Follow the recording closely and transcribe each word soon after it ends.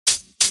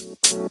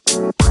Hey,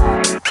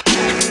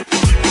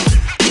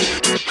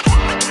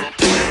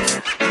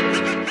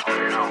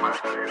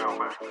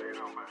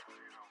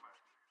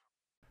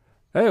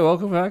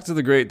 welcome back to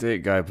the Great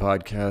Date Guy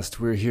podcast.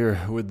 We're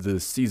here with the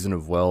Season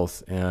of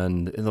Wealth,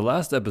 and in the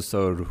last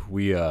episode,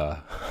 we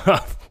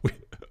we,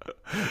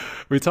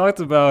 we talked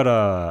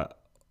about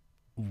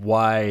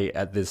why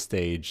at this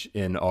stage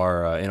in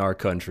our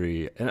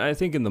country, and I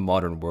think in the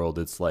modern world,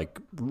 it's like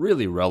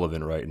really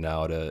relevant right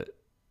now to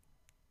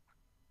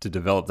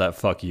develop that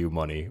fuck you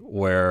money,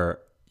 where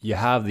you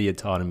have the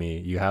autonomy,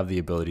 you have the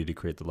ability to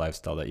create the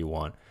lifestyle that you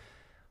want.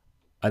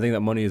 I think that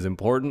money is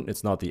important.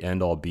 It's not the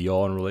end all be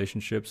all in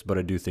relationships, but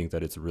I do think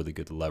that it's really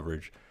good to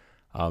leverage.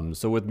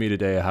 So with me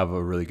today, I have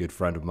a really good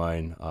friend of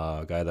mine,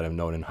 a guy that I've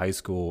known in high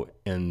school.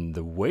 And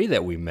the way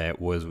that we met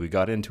was we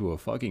got into a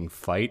fucking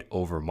fight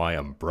over my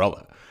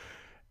umbrella.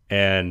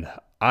 And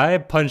I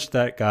punched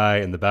that guy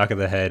in the back of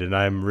the head. And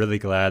I'm really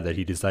glad that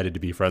he decided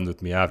to be friends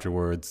with me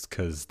afterwards,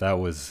 because that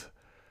was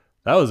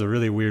a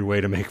really weird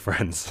way to make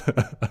friends.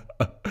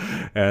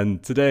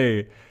 And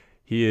today,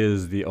 he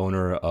is the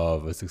owner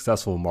of a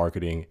successful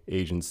marketing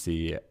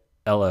agency,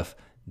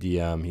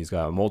 LFDM. He's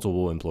got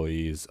multiple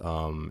employees.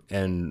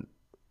 And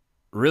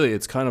really,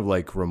 it's kind of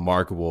like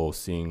remarkable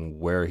seeing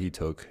where he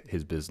took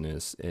his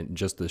business in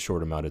just a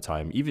short amount of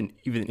time.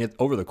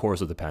 Over the course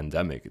of the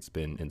pandemic, it's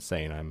been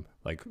insane. I'm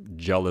like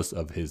jealous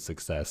of his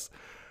success.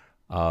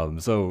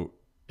 So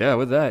yeah,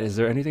 with that, is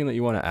there anything that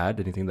you want to add?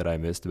 Anything that I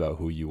missed about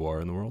who you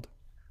are in the world?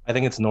 I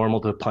think it's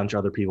normal to punch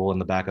other people in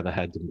the back of the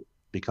head to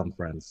become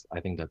friends. I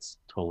think that's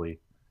totally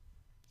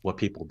what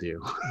people do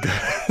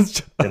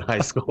in high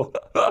school.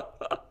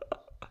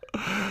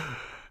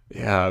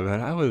 Yeah,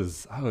 man, I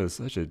was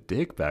such a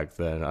dick back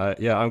then.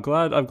 I'm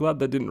glad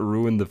that didn't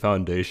ruin the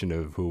foundation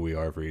of who we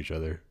are for each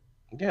other.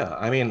 Yeah,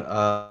 I mean,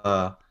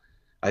 I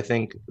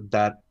think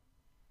that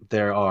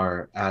there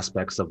are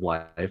aspects of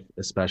life,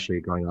 especially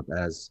growing up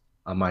as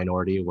a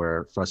minority,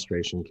 where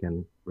frustration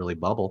can really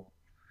bubble.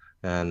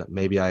 And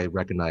maybe I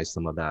recognized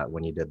some of that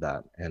when you did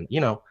that. And,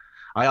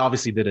 I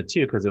obviously did it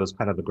too, because it was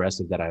kind of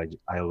aggressive that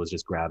I was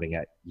just grabbing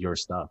at your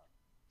stuff.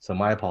 So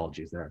my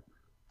apologies there.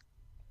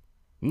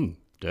 Hmm.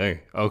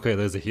 Dang. Okay,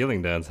 there's a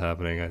healing dance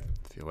happening. I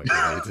feel like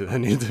I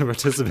need to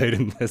participate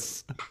in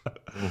this.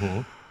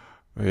 Hmm.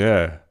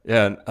 Yeah,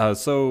 yeah.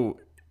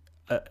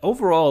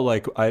 Overall,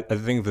 like I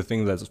think the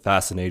thing that's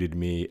fascinated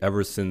me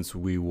ever since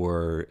we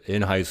were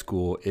in high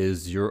school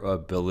is your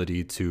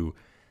ability to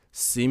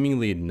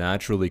seemingly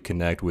naturally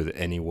connect with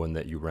anyone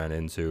that you ran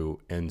into,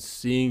 and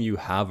seeing you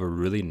have a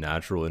really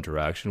natural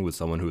interaction with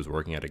someone who was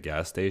working at a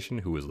gas station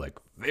who was like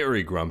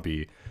very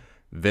grumpy,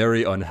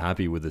 very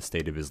unhappy with the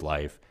state of his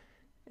life.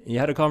 You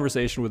had a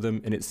conversation with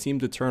him and it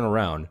seemed to turn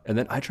around. And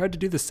then I tried to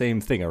do the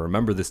same thing. I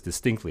remember this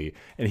distinctly.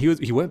 And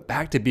he went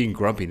back to being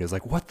grumpy and he was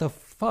like, what the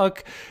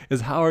fuck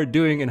is Howard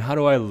doing? And how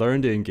do I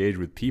learn to engage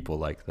with people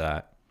like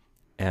that?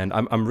 And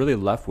I'm really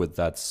left with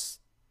that's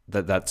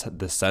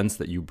the sense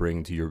that you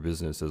bring to your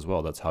business as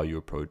well. That's how you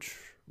approach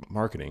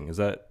marketing. Does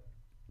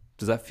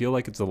that feel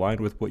like it's aligned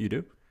with what you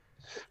do?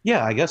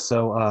 Yeah, I guess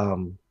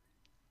so.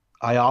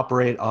 I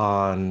operate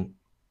on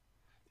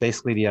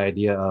basically the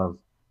idea of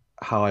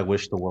how I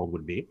wish the world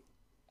would be,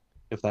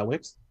 if that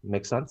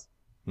makes sense.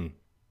 Hmm.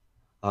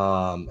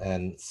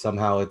 And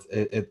somehow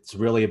it's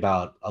really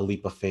about a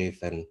leap of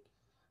faith and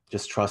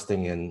just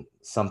trusting in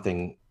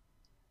something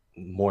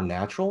more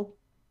natural.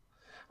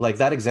 Like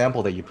that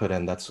example that you put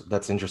in,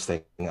 that's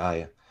interesting.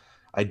 I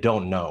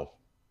don't know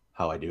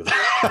how I do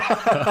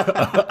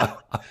that.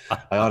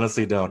 I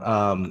honestly don't.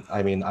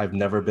 I mean, I've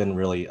never been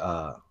really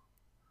a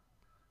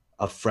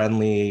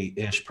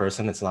friendly-ish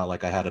person. It's not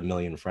like I had a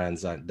million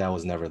friends. That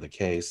was never the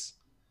case.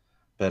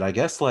 But I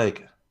guess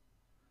like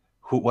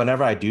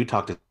whenever I do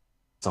talk to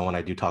someone,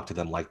 I do talk to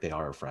them like they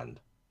are a friend,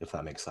 if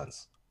that makes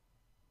sense.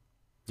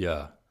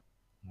 Yeah.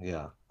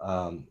 Yeah.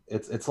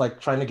 It's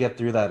like trying to get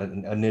through that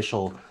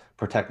initial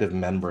protective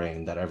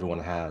membrane that everyone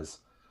has.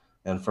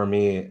 And for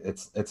me,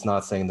 it's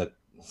not saying the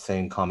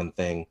same common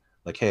thing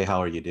like, "Hey, how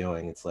are you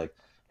doing?" It's like,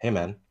 "Hey,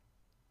 man,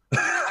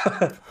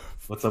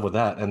 what's up with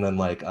that?" And then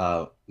like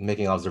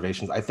making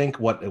observations. I think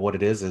what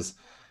it is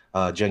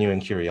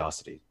genuine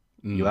curiosity.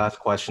 You Mm. ask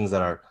questions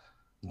that are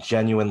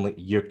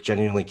you're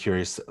genuinely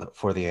curious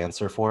for the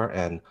answer for,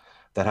 and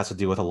that has to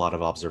do with a lot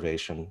of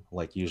observation.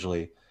 Like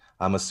usually,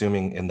 I'm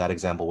assuming in that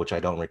example, which I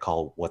don't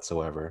recall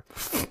whatsoever.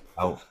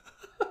 I,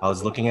 I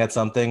was looking at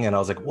something and I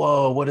was like,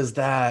 "Whoa, what is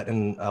that?"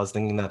 And I was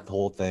thinking that the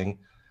whole thing.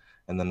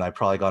 And then I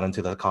probably got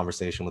into the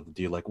conversation with the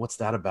dude, like, "What's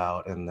that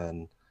about?" And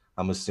then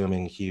I'm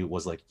assuming he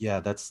was like, "Yeah,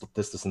 that's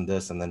this, and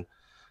this." And then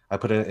I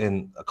put it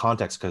in a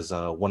context because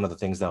one of the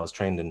things that I was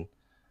trained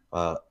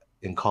uh,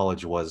 in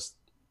college was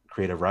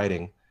creative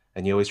writing,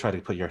 and you always try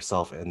to put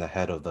yourself in the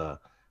head of the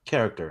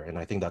character, and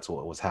I think that's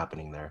what was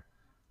happening there,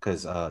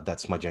 because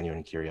that's my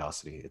genuine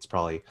curiosity. It's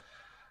probably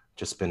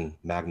just been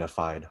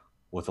magnified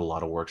with a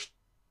lot of work.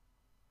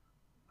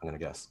 I'm gonna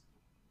guess.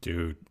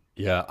 Dude.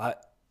 Yeah,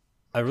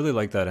 I really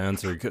like that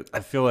answer 'cause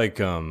I feel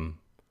like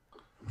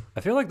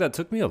I feel like that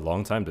took me a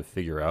long time to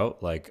figure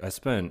out. Like I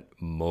spent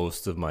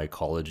most of my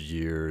college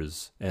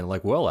years and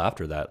like well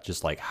after that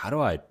just like how do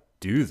I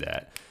do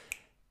that?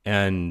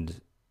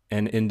 And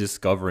and in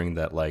discovering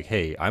that like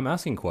hey, I'm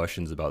asking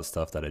questions about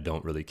stuff that I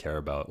don't really care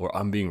about or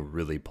I'm being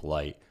really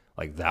polite.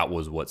 Like that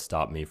was what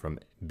stopped me from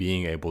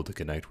being able to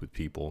connect with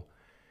people.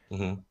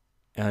 Hmm.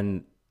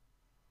 And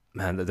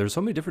man, there's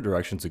so many different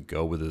directions to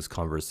go with this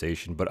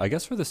conversation, but I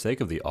guess for the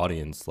sake of the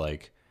audience,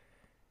 like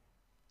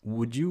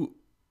would you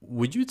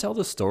would you tell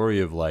the story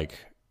of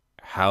like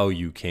how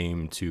you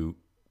came to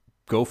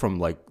go from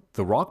like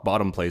the rock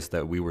bottom place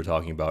that we were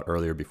talking about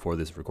earlier before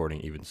this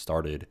recording even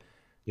started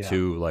Yeah.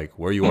 to like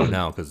where you are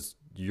now? Because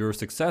your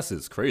success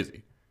is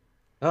crazy.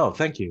 Oh,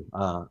 thank you.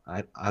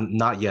 I'm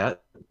not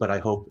yet, but I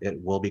hope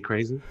it will be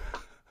crazy.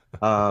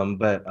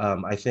 But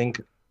I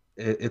think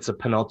it's a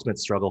penultimate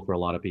struggle for a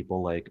lot of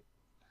people. Like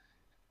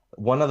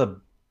one of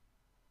the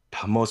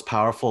most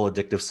powerful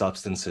addictive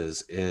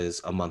substances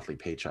is a monthly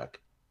paycheck,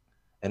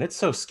 and it's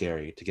so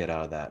scary to get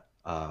out of that.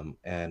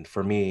 And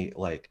for me,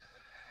 like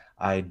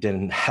I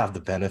didn't have the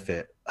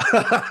benefit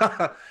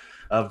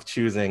of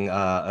choosing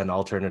an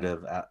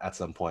alternative at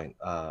some point.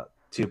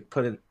 To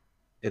put it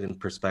in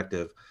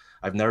perspective,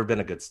 I've never been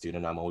a good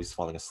student. I'm always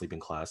falling asleep in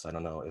class. I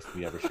don't know if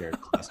we ever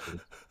shared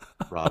classroom,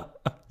 Rob,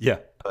 Yeah.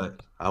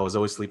 but I was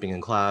always sleeping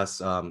in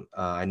class.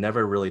 I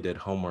never really did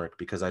homework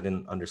because I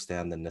didn't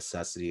understand the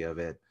necessity of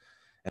it,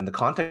 and the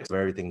context of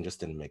everything just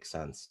didn't make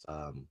sense.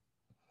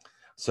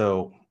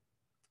 So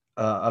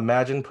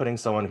imagine putting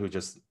someone who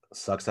just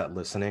sucks at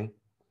listening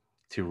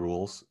to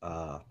rules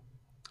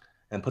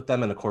and put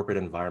them in a corporate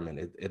environment.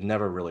 It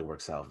never really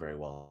works out very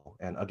well.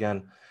 And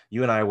again,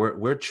 you and I,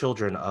 we're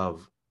children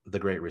of the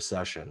Great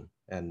Recession.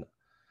 And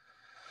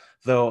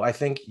though I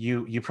think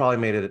you probably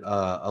made it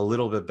a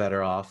little bit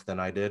better off than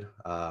I did.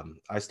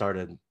 I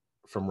started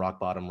from rock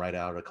bottom right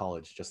out of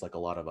college, just like a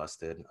lot of us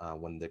did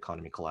when the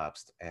economy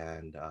collapsed.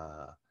 And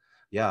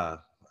yeah,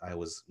 I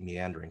was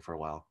meandering for a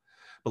while.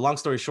 But long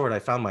story short, I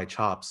found my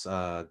chops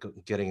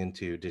getting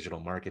into digital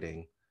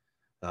marketing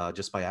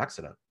just by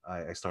accident.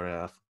 I started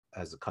off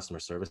as a customer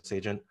service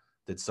agent,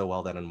 did so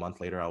well that a month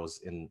later I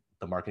was in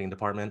the marketing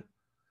department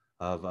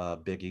of a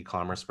big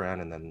e-commerce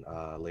brand, and then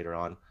later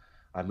on,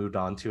 I moved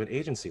on to an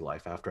agency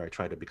life after I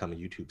tried to become a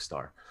YouTube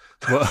star.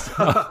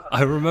 Well,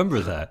 I remember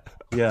that.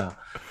 Yeah.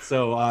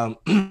 So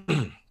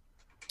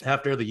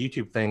after the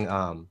YouTube thing,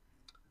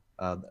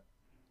 uh,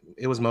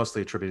 it was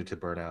mostly attributed to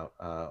burnout.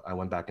 I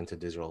went back into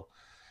digital,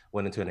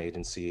 went into an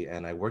agency,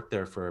 and I worked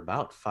there for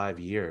about 5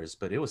 years,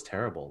 but it was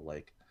terrible.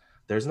 Like,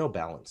 there's no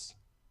balance.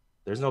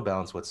 There's no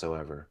balance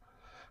whatsoever,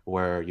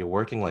 where you're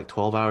working like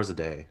 12 hours a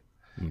day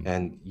Mm.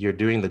 and you're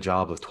doing the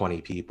job of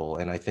 20 people.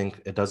 And I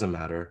think it doesn't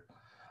matter.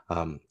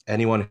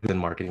 Anyone who's in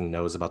marketing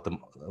knows about the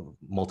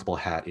multiple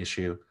hat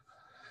issue.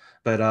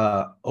 But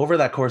over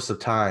that course of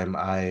time,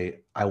 I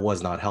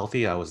was not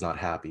healthy. I was not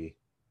happy,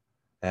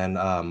 and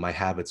my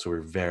habits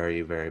were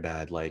very very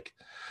bad. Like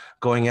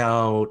going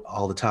out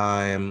all the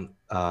time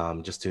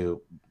just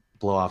to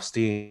blow off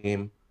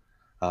steam,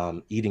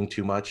 eating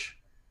too much.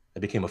 I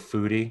became a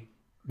foodie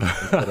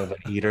instead of an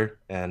eater.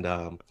 And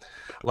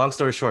long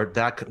story short,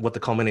 that with the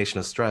culmination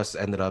of stress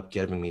ended up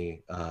giving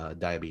me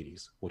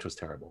diabetes, which was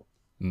terrible.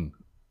 Mm.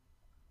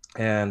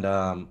 And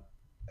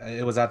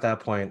it was at that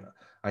point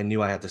I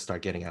knew I had to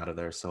start getting out of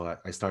there. So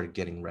I started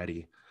getting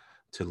ready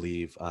to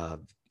leave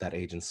that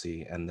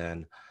agency. And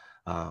then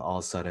all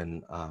of a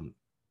sudden,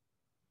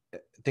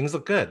 things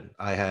looked good.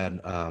 I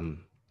had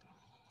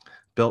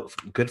built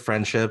good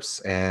friendships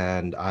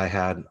and I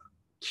had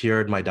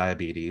cured my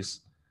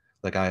diabetes.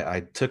 Like I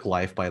took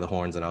life by the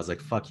horns and I was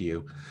like, fuck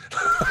you.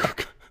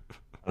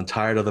 I'm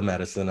tired of the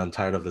medicine. I'm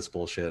tired of this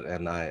bullshit.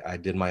 And I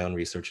did my own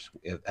research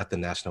at the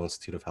National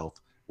Institute of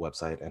Health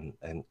website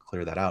and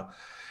clear that out.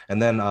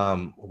 And then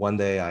one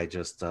day I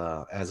just,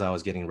 as I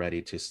was getting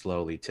ready to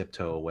slowly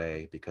tiptoe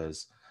away,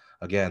 because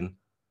again,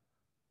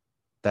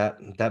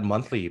 that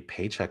monthly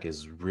paycheck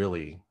is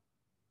really,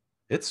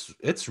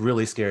 it's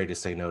really scary to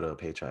say no to a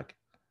paycheck.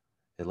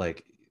 It,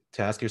 like,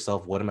 to ask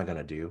yourself, what am I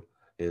gonna do,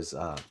 is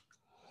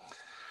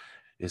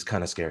is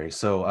kind of scary.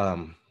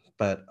 So,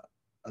 but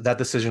that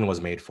decision was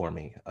made for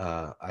me.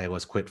 I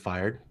was quit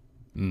fired.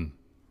 Mm.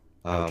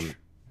 Um, Ouch.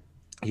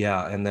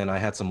 yeah, and then I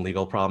had some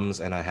legal problems,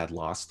 and I had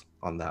lost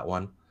on that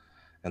one.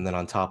 And then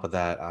on top of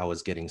that, I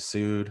was getting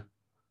sued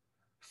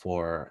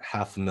for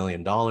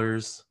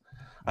 $500,000.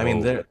 I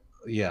mean, Whoa.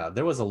 yeah,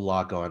 there was a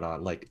lot going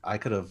on. Like I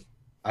could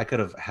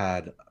have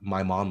had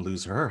my mom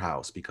lose her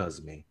house because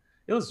of me.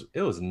 It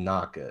was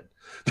not good.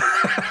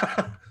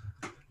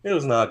 It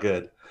was not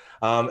good.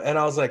 And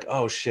I was like,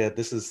 oh shit,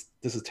 this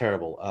is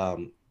terrible.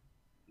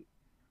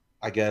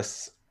 I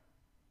guess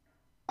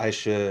I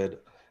should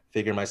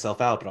figure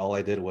myself out, but all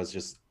I did was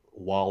just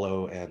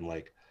wallow and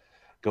like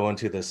go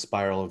into this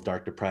spiral of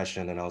dark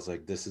depression. And I was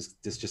like, this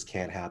just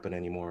can't happen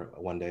anymore.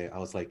 One day I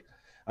was like,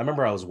 I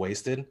remember I was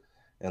wasted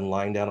and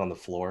lying down on the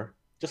floor,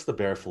 just the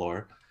bare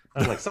floor. I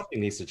was like,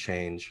 something needs to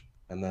change.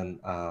 And then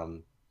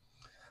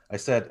I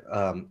said,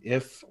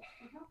 if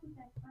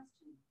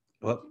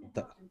well,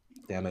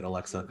 Damn it,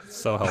 Alexa.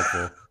 So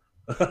helpful.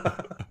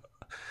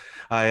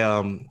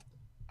 I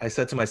I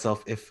said to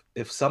myself,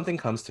 if something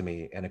comes to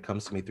me and it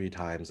comes to me 3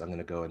 times, I'm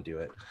gonna go and do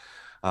it.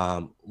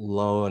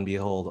 Lo and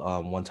behold,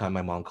 one time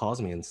my mom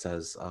calls me and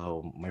says,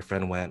 "Oh, my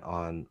friend went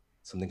on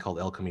something called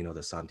El Camino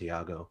de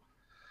Santiago,"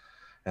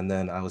 and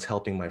then I was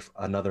helping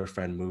another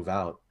friend move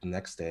out the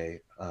next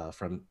day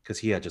from because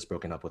he had just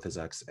broken up with his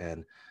ex,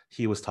 and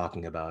he was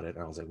talking about it,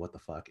 and I was like, "What the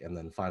fuck?" And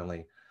then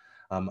finally,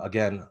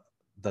 again,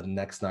 the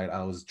next night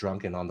I was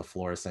drunk and on the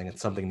floor saying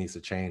something needs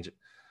to change,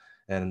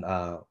 and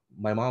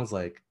my mom's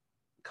like,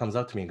 comes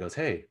up to me and goes,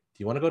 "Hey, do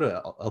you want to go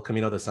to El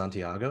Camino de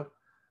Santiago?"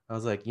 I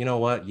was like, "You know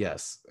what?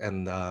 Yes."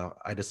 And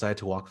I decided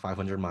to walk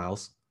 500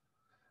 miles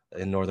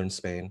in northern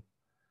Spain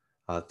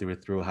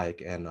through a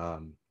hike. And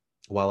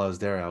while I was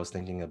there, I was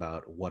thinking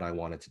about what I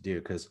wanted to do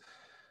because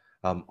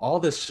all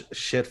this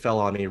shit fell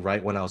on me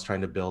right when I was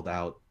trying to build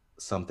out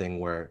something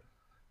where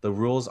the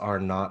rules are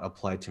not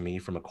applied to me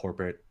from a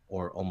corporate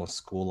or almost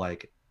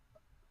school-like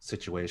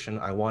situation.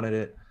 I wanted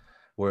it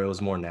where it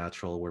was more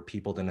natural, where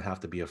people didn't have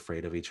to be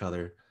afraid of each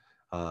other,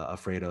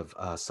 afraid of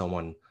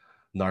someone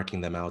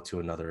narking them out to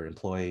another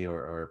employee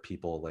or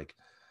people like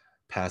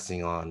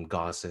passing on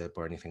gossip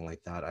or anything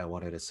like that. I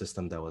wanted a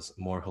system that was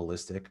more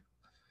holistic,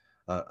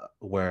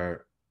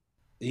 where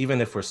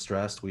even if we're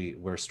stressed,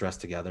 we're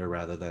stressed together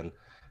rather than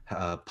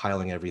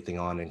piling everything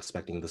on and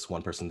expecting this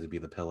one person to be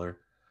the pillar.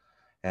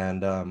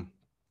 And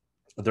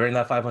during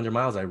that 500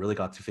 miles, I really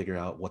got to figure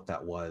out what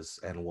that was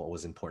and what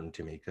was important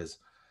to me. Because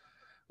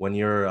when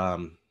you're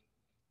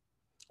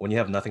when you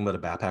have nothing but a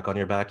backpack on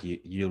your back,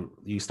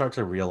 you start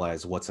to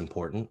realize what's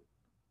important,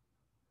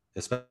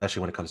 especially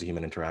when it comes to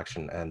human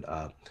interaction and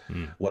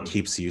what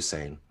keeps you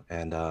sane.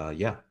 And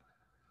yeah,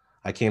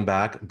 I came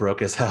back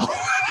broke as hell.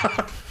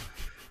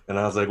 And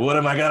I was like, what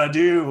am I gonna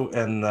do?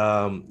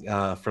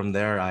 And from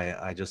there,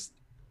 I just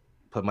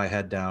put my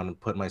head down and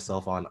put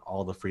myself on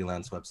all the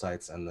freelance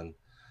websites, and then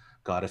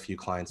got a few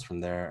clients from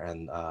there.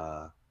 And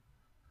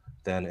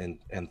then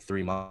in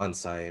 3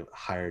 months, I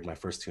hired my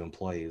first 2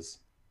 employees,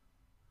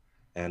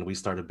 and we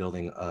started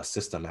building a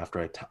system after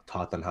I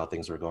taught them how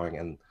things were going.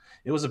 And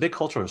it was a big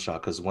cultural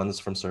shock because one's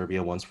from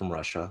Serbia, one's from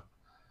Russia,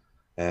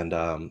 and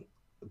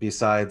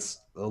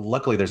besides,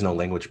 luckily, there's no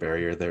language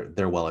barrier.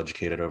 They're well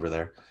educated over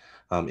there.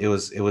 It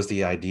was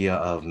the idea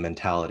of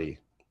mentality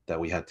that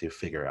we had to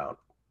figure out,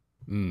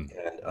 Mm.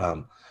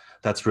 and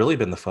that's really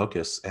been the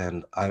focus.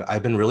 And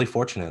I've been really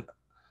fortunate.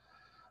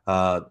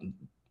 Uh,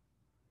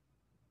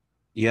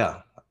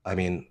 yeah, I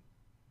mean,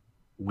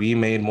 we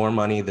made more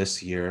money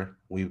this year.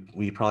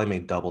 We probably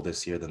made double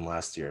this year than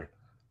last year,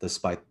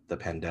 despite the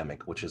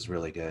pandemic, which is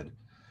really good.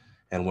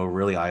 And we're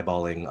really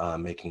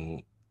eyeballing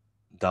making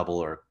double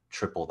or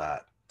triple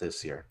that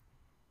this year.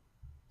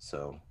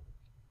 So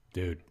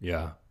Dude,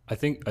 yeah. I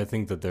think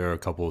that there are a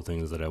couple of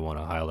things that I want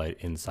to highlight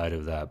inside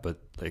of that, but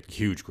like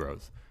huge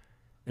growth.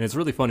 And it's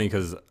really funny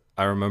because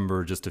I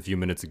remember just a few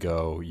minutes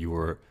ago you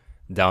were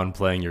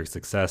downplaying your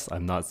success.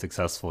 I'm not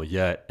successful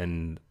yet,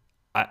 and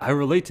I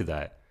relate to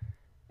that.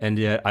 And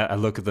yet I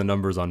look at the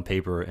numbers on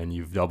paper, and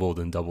you've doubled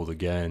and doubled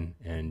again,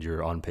 and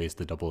you're on pace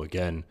to double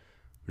again,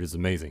 which is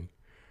amazing.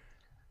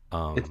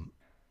 it's Um,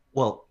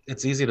 well,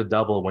 it's easy to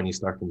double when you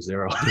start from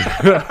zero.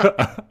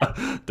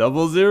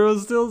 double zero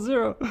is still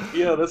zero.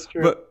 Yeah, that's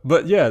true.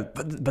 But yeah,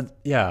 but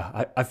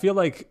yeah, I feel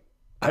like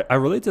I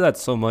relate to that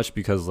so much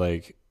because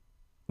like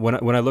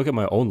when I look at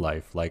my own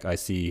life, like I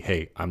see,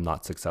 hey, I'm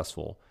not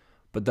successful.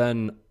 But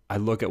then I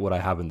look at what I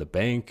have in the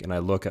bank and I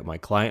look at my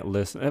client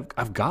list and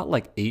I've got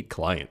like 8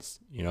 clients,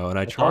 and I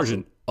That's charge awesome.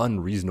 an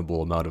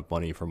unreasonable amount of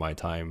money for my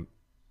time.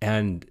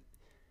 And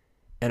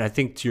and I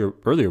think to your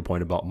earlier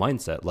point about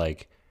mindset,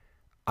 like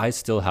I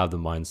still have the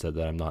mindset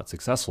that I'm not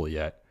successful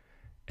yet.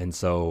 And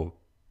so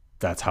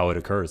that's how it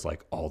occurs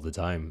like all the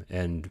time.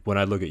 And when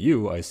I look at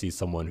you, I see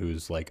someone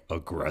who's like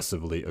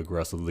aggressively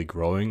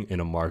growing in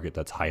a market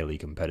that's highly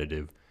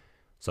competitive.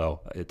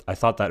 So I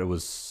thought that it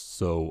was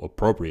so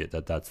appropriate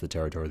that that's the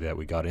territory that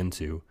we got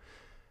into.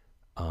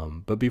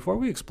 But before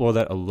we explore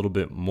that a little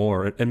bit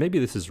more, and maybe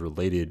this is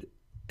related,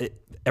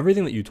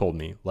 everything that you told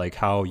me, like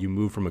how you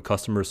moved from a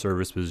customer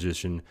service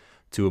position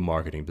to a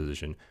marketing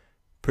position,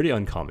 pretty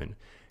uncommon.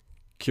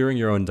 Curing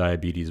your own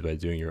diabetes by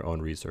doing your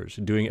own research,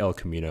 doing El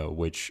Camino,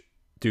 which,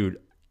 dude,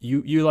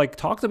 you like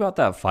talked about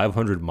that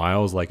 500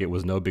 miles like it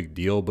was no big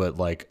deal, but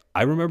like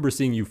I remember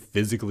seeing you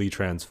physically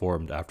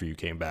transformed after you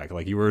came back,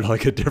 like you were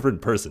like a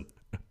different person,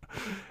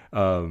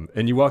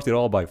 and you walked it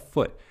all by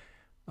foot.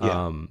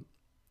 Yeah. Um,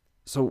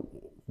 so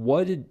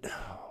what did,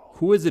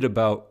 who is it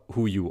about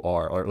who you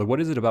are, or like what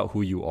is it about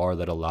who you are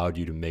that allowed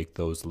you to make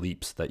those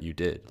leaps that you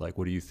did? Like,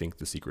 what do you think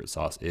the secret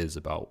sauce is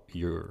about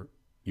your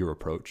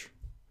approach?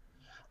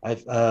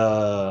 I've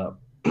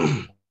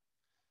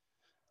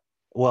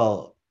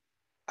well,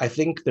 I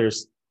think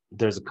there's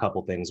a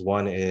couple things.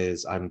 One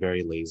is I'm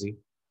very lazy.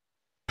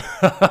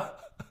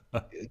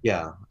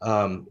 Yeah.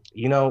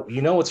 You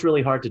know what's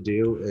really hard to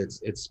do?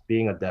 It's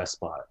being a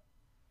despot.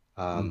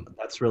 Mm,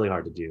 That's really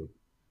hard to do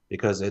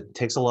because it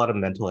takes a lot of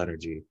mental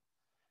energy,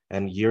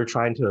 and you're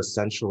trying to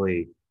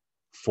essentially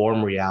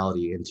form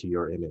reality into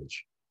your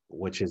image,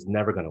 which is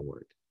never going to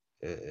work.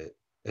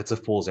 It's a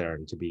fool's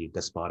errand to be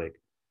despotic.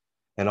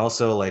 And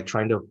also like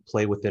trying to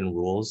play within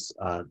rules,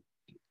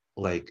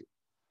 like,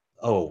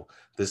 oh,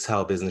 this is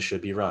how business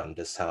should be run.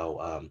 This is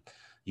how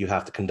you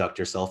have to conduct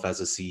yourself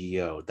as a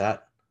CEO.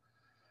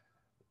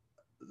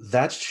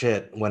 That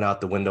shit went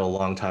out the window a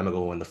long time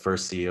ago when the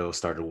first CEO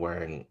started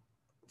wearing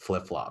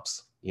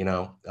flip-flops, you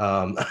know?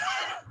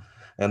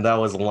 And that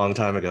was a long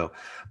time ago.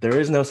 There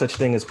is no such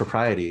thing as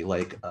propriety.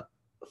 Like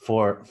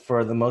for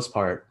the most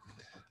part,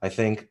 I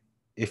think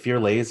if you're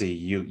lazy,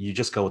 you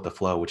just go with the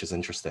flow, which is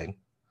interesting.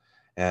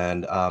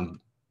 And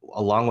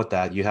along with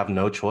that, you have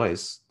no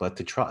choice but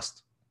to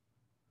trust.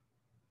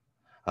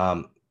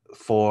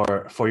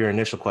 For your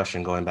initial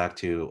question, going back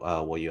to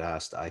what you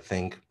asked, I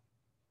think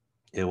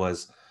it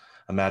was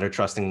a matter of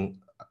trusting,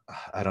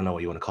 I don't know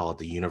what you want to call it,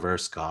 the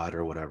universe, God,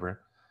 or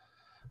whatever.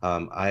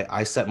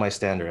 I set my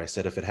standard. I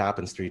said, if it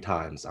happens 3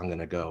 times, I'm going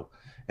to go.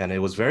 And it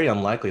was very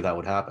unlikely that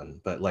would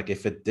happen. But like,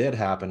 if it did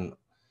happen,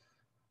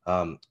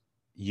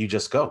 you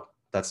just go.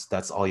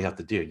 That's all you have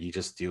to do. You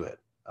just do it.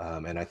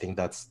 And I think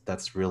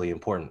that's really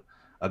important.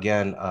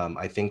 Again,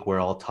 I think we're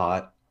all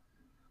taught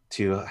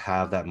to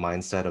have that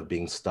mindset of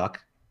being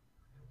stuck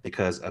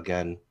because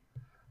again,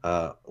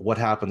 what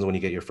happens when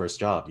you get your first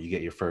job? You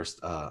get your first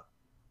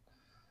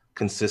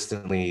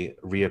consistently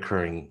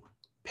reoccurring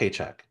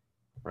paycheck,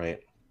 right?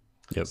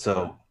 Yep.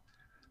 So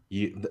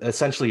you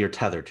essentially you're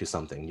tethered to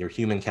something. Your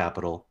human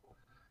capital,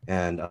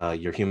 and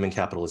your human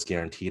capital is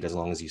guaranteed as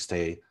long as you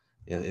stay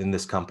in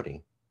this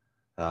company.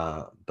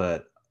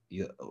 But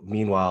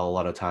meanwhile, a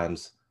lot of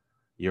times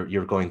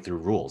you're going through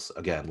rules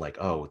again, like,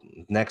 oh,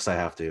 next I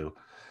have to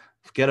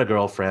get a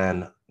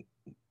girlfriend,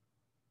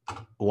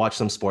 watch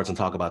some sports and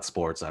talk about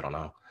sports. I don't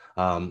know.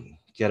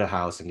 Get a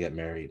house and get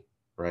married,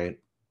 right?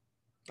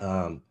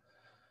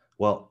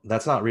 Well,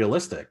 that's not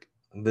realistic.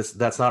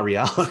 That's not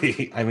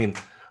reality. I mean,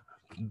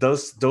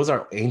 those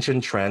are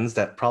ancient trends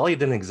that probably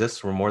didn't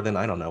exist for more than,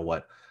 I don't know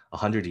what,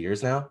 100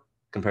 years now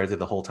compared to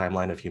the whole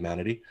timeline of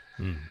humanity.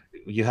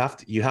 You have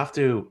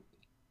to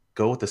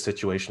go with the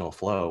situational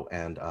flow.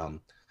 And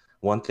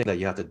one thing that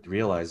you have to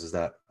realize is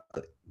that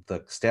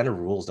the standard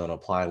rules don't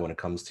apply when it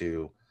comes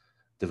to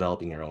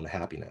developing your own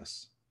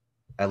happiness,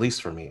 at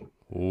least for me.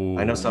 Ooh.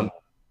 I know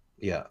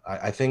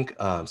I think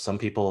some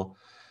people,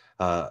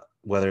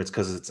 whether it's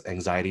because it's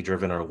anxiety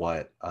driven or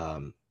what,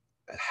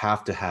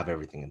 have to have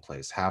everything in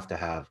place, have to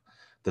have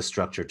the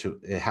structure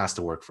it has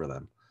to work for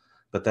them.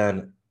 But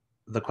then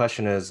the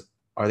question is,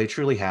 are they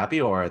truly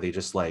happy, or are they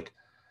just like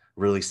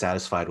really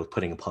satisfied with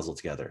putting a puzzle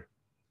together,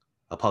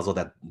 a puzzle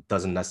that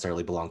doesn't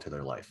necessarily belong to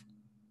their life,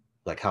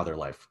 like how their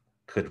life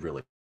could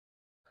really,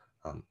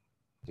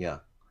 yeah,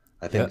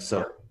 I think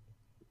so.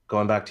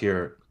 Going back to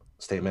your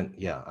statement,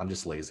 yeah, I'm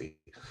just lazy.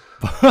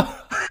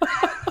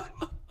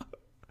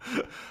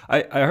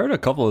 I heard a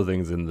couple of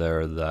things in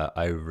there that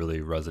I really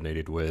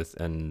resonated with,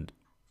 and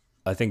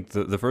I think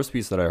the first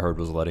piece that I heard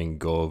was letting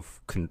go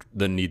of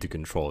the need to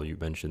control. You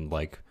mentioned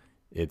like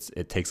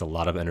it takes a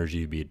lot of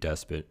energy to be a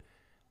despot.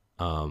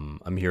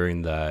 I'm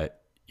hearing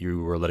that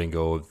you were letting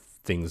go of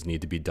things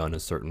need to be done a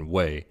certain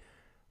way.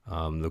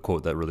 The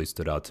quote that really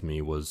stood out to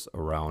me was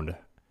around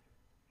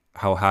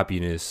how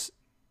happiness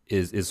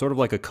is sort of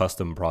like a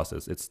custom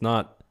process. It's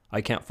not,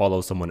 I can't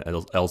follow someone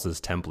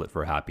else's template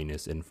for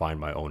happiness and find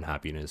my own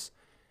happiness.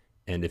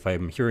 And if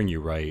I'm hearing you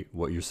right,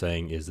 what you're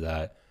saying is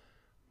that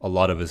a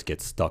lot of us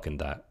get stuck in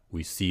that.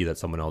 We see that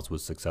someone else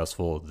was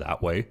successful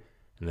that way,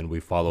 and then we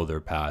follow their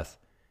path.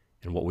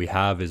 And what we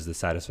have is the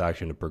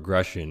satisfaction of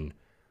progression,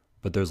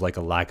 but there's like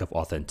a lack of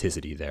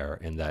authenticity there,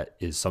 and that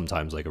is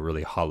sometimes like a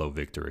really hollow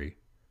victory.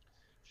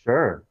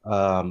 Sure.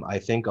 I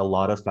think a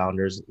lot of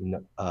founders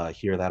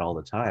hear that all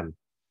the time,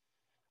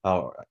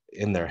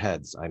 in their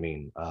heads. I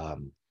mean,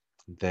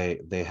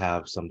 they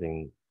have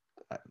something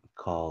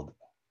called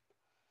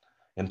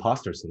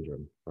imposter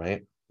syndrome,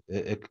 right?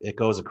 It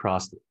goes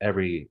across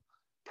every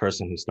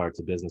person who starts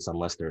a business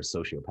unless they're a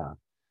sociopath.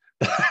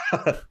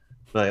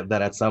 But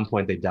that at some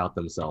point they doubt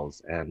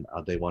themselves and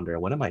they wonder,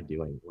 what am I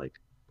doing? Like,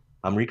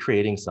 I'm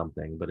recreating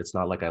something, but it's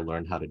not like I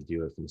learned how to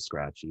do it from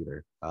scratch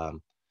either.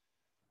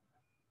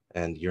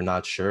 And you're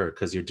not sure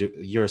because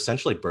you're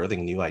essentially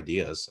birthing new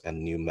ideas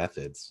and new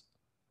methods.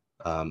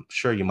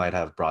 Sure, you might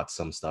have brought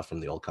some stuff from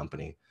the old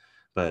company,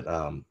 but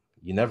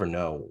you never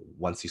know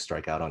once you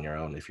strike out on your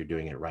own if you're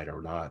doing it right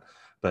or not.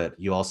 But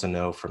you also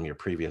know from your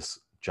previous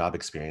job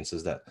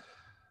experiences that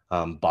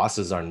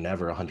bosses are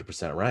never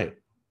 100% right.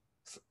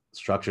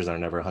 Structures are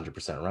never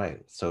 100%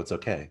 right. So it's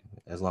okay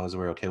as long as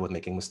we're okay with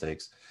making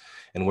mistakes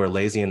and we're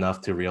lazy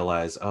enough to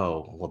realize,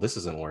 oh, well, this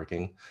isn't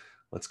working.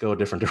 Let's go a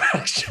different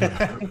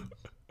direction.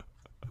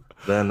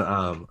 then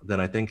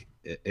I think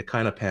it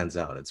kind of pans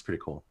out. It's pretty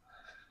cool.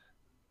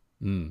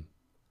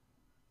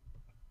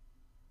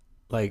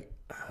 Like,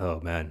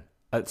 oh man,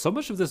 so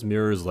much of this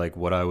mirrors like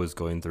what I was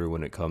going through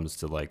when it comes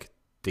to like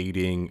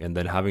dating, and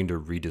then having to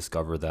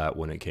rediscover that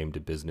when it came to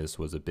business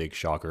was a big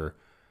shocker.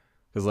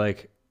 Because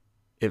like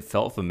it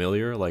felt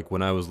familiar. Like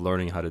when I was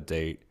learning how to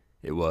date,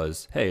 it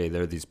was, hey,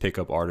 there are these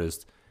pickup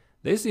artists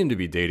they seem to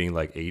be dating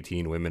like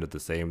 18 women at the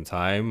same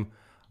time.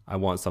 I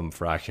want some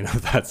fraction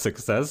of that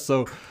success.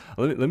 So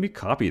let me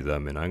copy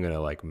them, and I'm gonna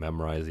like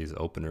memorize these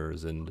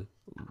openers and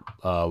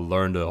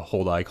learn to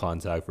hold eye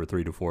contact for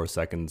 3 to 4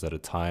 seconds at a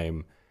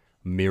time,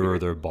 mirror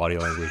their body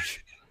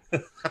language.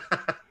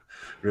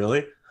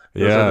 Really?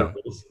 Those are the Yeah,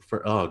 rules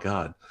for, oh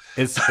God.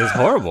 it's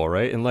horrible,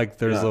 right? And like,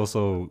 there's Yeah.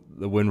 also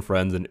the win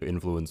friends and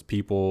influence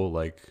people.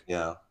 Like,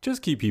 Yeah.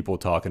 just keep people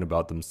talking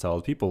about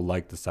themselves. People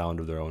like the sound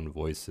of their own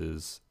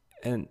voices,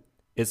 and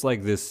it's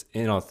like this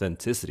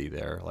inauthenticity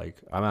there.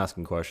 Like, I'm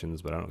asking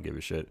questions, but I don't give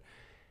a shit,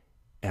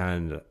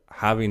 and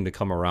having to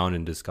come around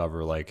and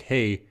discover like,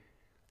 hey,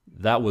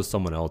 that was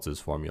someone else's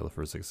formula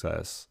for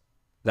success.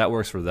 That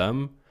works for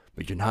them,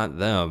 but you're not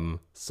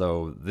them.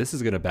 So this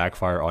is going to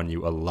backfire on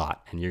you a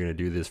lot. And you're going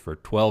to do this for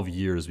 12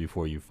 years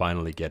before you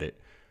finally get it.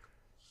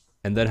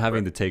 And then Right.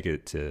 having to take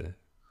it to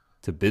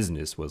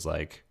business was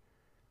like,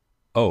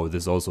 oh,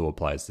 this also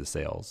applies to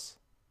sales.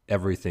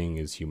 Everything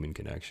is human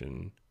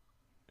connection.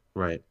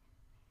 Right.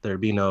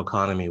 There'd be no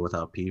economy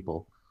without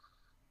people.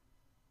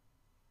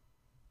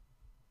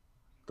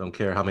 Don't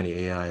care how many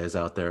AI is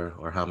out there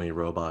or how many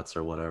robots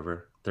or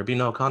whatever. There'd be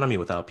no economy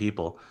without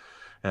people,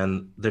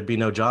 and there'd be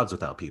no jobs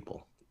without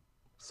people.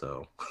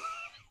 So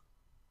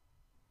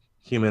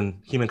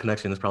human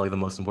connection is probably the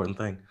most important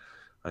thing,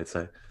 I'd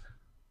say.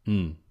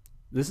 Mm.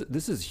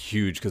 This is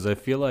huge because I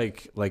feel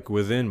like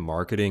within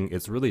marketing,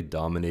 it's really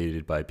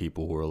dominated by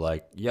people who are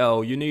like,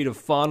 "Yo, you need a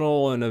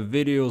funnel and a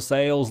video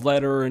sales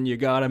letter, and you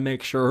gotta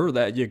make sure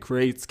that you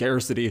create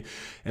scarcity,"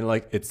 and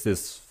like it's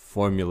this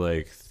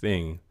formulaic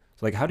thing.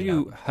 So like,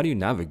 Yeah. how do you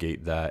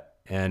navigate that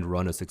and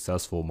run a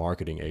successful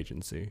marketing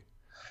agency?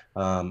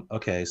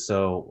 Okay.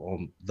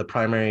 So the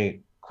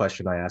primary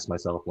question I asked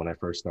myself when I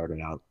first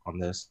started out on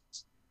this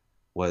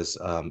was,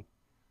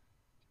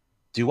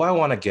 do I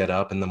want to get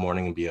up in the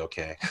morning and be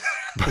okay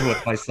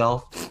with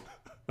myself?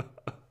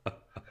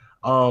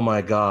 Oh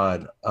my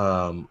God.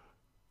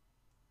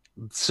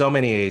 So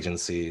many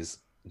agencies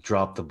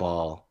drop the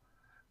ball.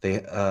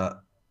 They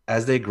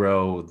as they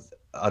grow,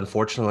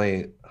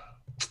 unfortunately,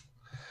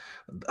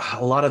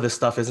 a lot of this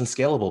stuff isn't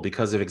scalable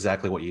because of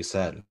exactly what you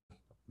said,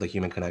 the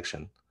human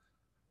connection.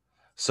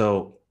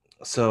 So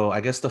so I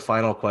guess the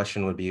final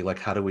question would be like,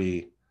 how do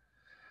we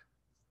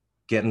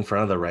get in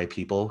front of the right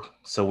people?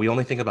 So we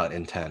only think about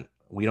intent.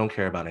 We don't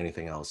care about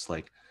anything else.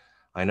 Like,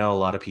 I know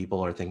a lot of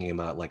people are thinking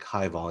about like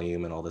high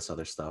volume and all this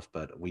other stuff,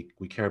 but we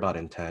care about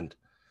intent.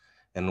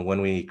 And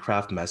when we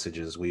craft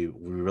messages, we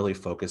really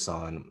focus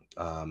on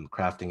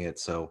crafting it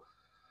so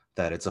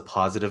that it's a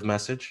positive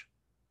message,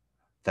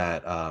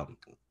 that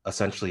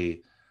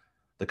essentially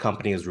the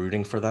company is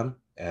rooting for them,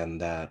 and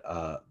that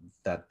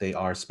that they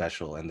are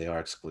special and they are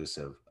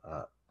exclusive.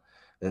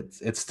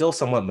 It's still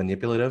somewhat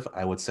manipulative,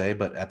 I would say,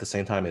 but at the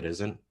same time, it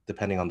isn't,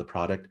 depending on the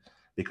product,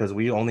 because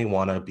we only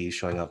want to be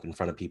showing up in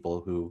front of people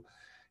who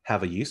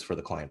have a use for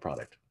the client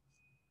product,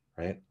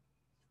 right?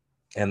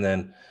 And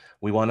then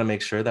we want to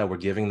make sure that we're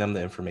giving them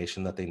the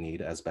information that they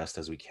need as best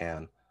as we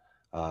can,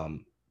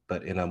 um,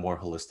 but in a more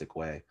holistic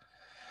way.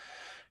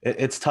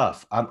 It's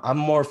tough. I'm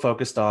more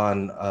focused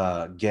on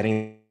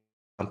getting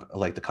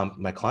like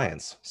my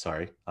clients,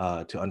 sorry,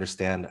 to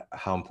understand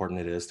how important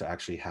it is to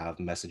actually have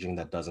messaging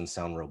that doesn't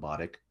sound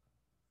robotic,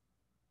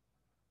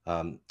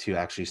 to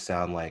actually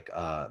sound like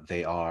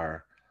they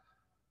are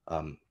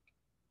um,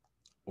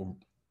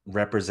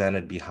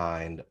 represented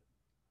behind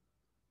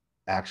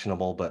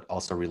actionable but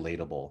also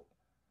relatable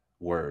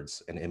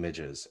words and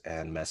images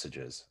and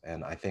messages.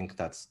 And I think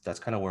that's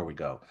kind of where we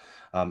go.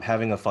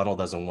 Having a funnel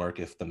doesn't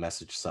work if the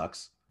message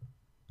sucks,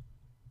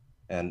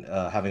 and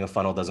having a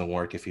funnel doesn't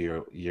work if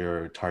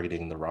you're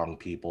targeting the wrong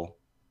people.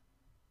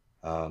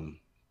 Um,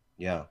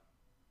 yeah,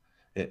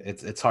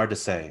 it's hard to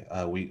say.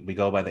 We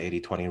go by the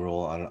 80/20 rule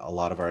on a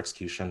lot of our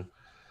execution,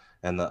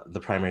 and the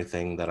primary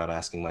thing that I'm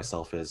asking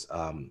myself is,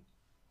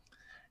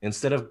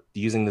 instead of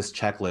using this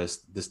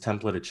checklist, this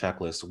templated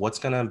checklist, what's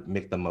going to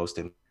make the most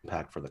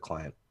impact for the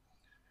client?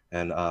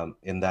 And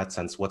in that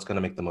sense, what's going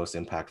to make the most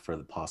impact for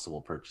the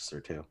possible purchaser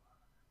too?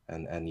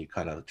 And you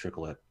kind of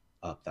trickle it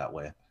up that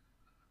way.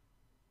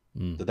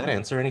 Mm. Did that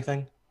answer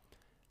anything?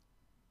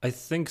 I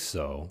think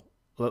so.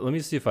 Let me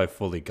see if I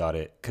fully got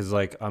it, because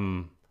like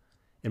I'm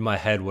in my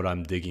head, what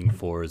I'm digging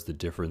for is the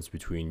difference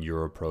between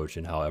your approach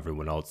and how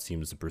everyone else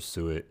seems to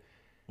pursue it.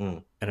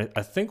 Mm, And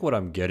I think what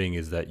I'm getting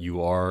is that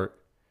you're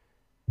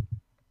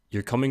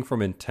coming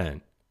from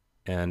intent,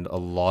 and a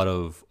lot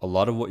of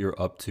what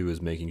you're up to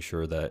is making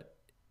sure that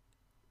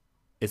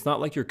it's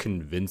not like you're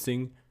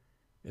convincing,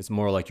 it's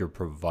more like you're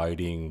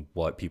providing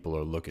what people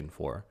are looking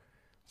for.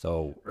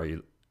 So are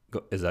you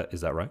is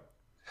that right?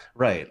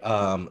 right.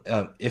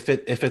 If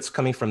it's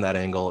coming from that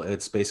angle,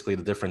 it's basically,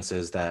 the difference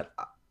is that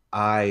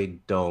I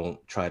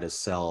don't try to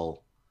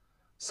sell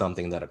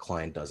something that a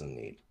client doesn't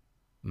need.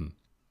 Mm.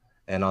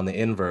 And on the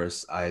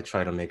inverse, I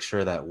try to make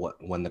sure that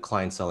when the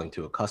client's selling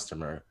to a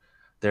customer,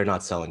 they're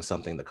not selling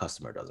something the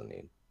customer doesn't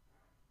need.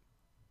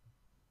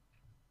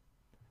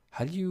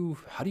 How do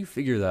you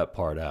figure that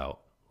part out?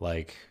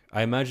 Like,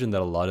 I imagine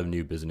that a lot of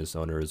new business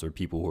owners or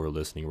people who are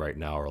listening right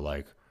now are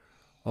like,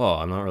 Oh,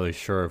 I'm not really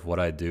sure if what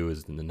I do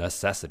is the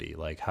necessity.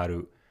 Like, how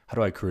do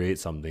I create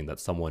something that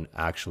someone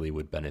actually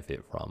would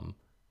benefit from?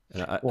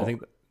 And I Well,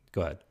 think,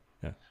 go ahead.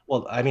 Yeah.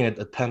 well, I mean, it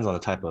depends on the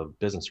type of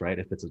business, right?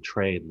 If it's a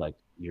trade, like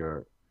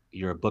you're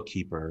a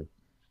bookkeeper,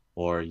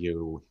 or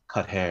you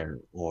cut hair,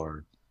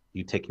 or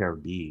you take care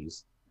of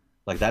bees,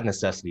 like that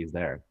necessity is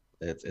there.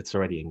 It's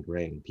already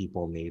ingrained.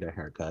 People need a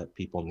haircut.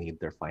 People need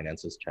their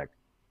finances checked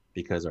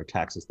because our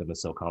tax system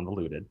is so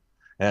convoluted,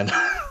 and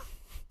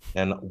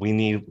and we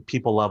need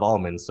people love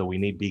almonds, so we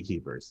need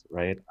beekeepers,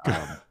 right?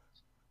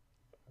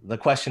 The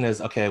question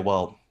is, okay,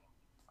 well,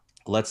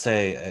 let's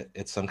say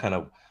it's some kind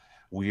of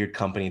weird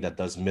company that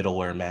does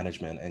middleware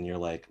management, and you're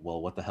like,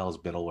 well, what the hell is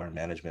middleware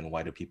management?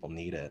 Why do people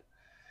need it?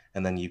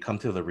 And then you come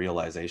to the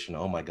realization,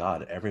 oh my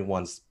God,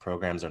 everyone's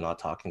programs are not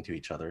talking to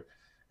each other.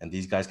 And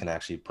these guys can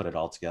actually put it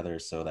all together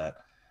so that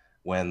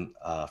when,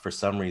 for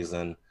some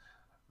reason,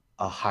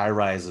 a high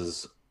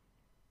rise's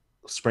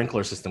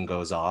sprinkler system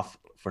goes off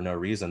for no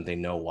reason, they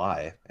know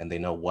why and they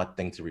know what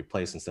thing to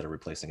replace instead of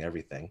replacing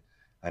everything.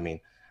 I mean,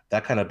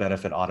 that kind of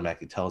benefit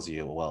automatically tells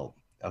you, well,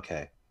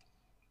 okay,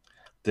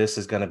 this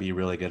is going to be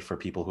really good for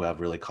people who have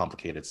really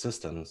complicated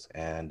systems.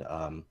 And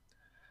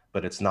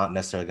but it's not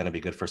necessarily going to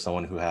be good for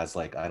someone who has,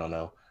 like, I don't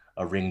know,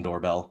 a Ring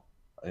doorbell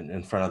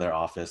in front of their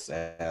office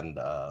and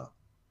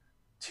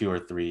two or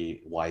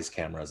three Wise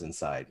cameras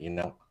inside, you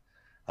know.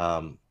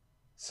 um,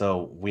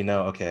 so we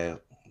know, okay,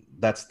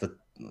 that's the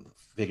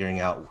figuring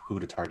out who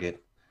to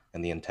target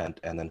and the intent,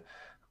 and then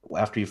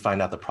after you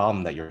find out the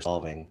problem that you're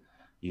solving,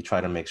 you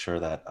try to make sure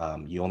that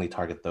you only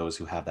target those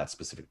who have that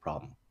specific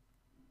problem.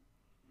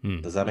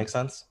 Hmm. Does that make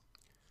sense?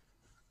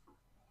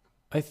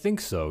 I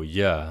think so.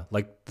 Yeah.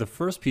 Like the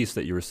first piece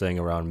that you were saying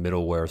around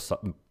middleware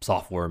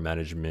software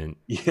management,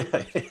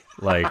 Yeah.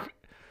 like,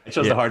 I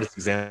chose yeah, the hardest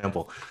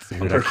example.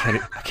 dude,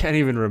 I can't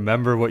even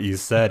remember what you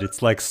said.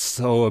 It's like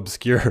so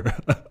obscure.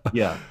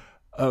 Yeah.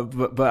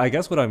 But I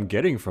guess what I'm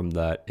getting from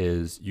that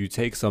is you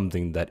take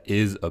something that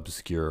is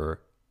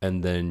obscure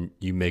and then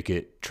you make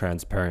it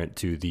transparent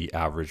to the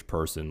average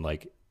person.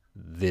 Like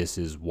this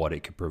is what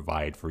it could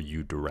provide for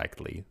you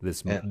directly.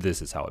 and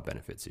This is how it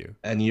benefits you.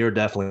 and you're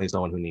definitely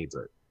someone who needs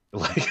it.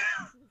 Like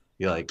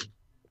you're like,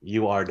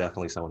 you are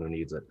definitely someone who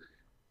needs it.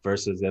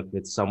 Versus if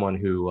it's someone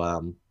who,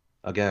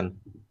 again,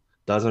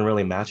 doesn't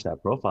really match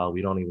that profile,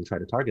 we don't even try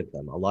to target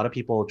them. A lot of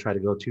people try to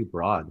go too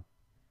broad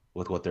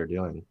with what they're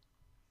doing.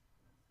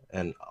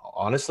 And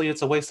honestly,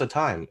 it's a waste of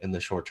time in the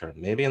short term.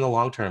 Maybe in the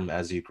long term,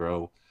 as you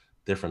grow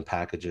different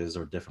packages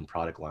or different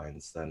product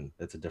lines, then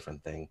it's a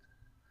different thing.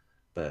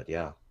 But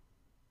yeah.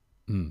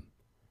 Mm.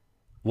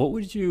 What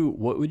would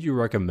you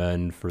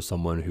recommend for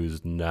someone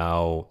who's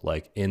now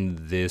like in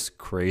this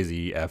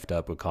crazy effed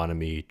up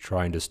economy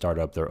trying to start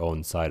up their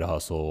own side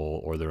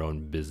hustle or their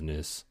own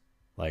business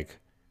like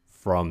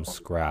from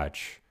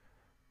scratch?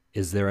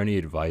 Is there any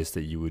advice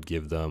that you would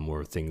give them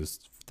or things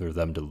for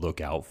them to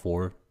look out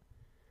for?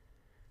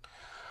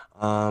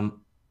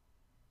 Um,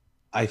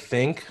 I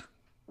think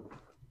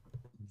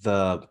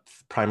the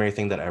primary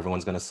thing that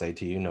everyone's going to say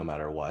to you, no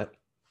matter what,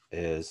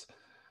 is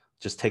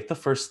just take the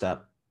first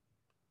step.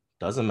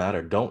 Doesn't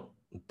matter. Don't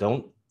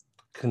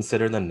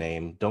consider the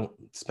name. Don't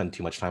spend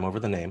too much time over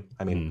the name.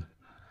 I mean, Mm,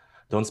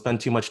 don't spend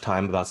too much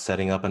time about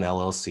setting up an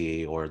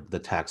LLC or the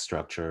tax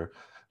structure.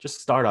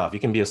 Just start off. You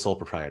can be a sole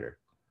proprietor.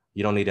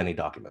 You don't need any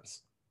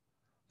documents.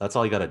 That's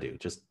all you got to do.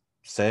 Just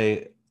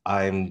say,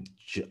 I'm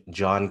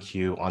John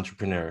Q,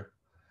 entrepreneur,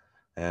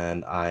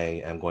 and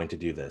I am going to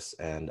do this.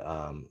 And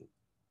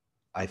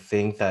I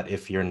think that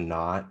if you're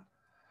not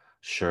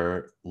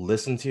sure,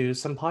 listen to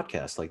some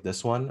podcasts like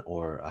this one,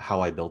 or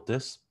How I Built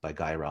This by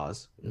Guy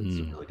Raz. It's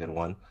a mm, really good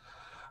one.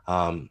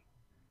 Um,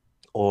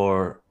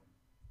 or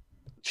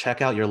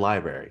check out your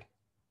library,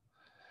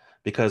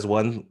 because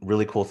one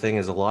really cool thing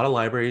is a lot of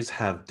libraries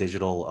have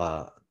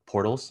digital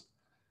portals,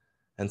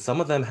 and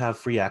some of them have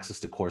free access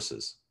to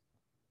courses.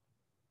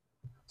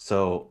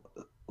 So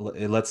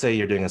let's say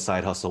you're doing a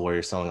side hustle where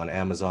you're selling on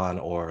Amazon,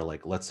 or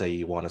like let's say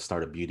you want to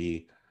start a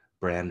beauty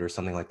brand or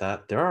something like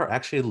that. There are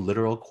actually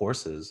literal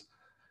courses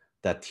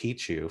that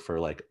teach you for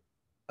like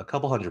a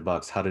couple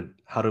 $100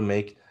 how to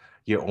make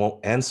your own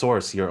and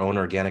source your own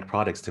organic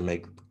products to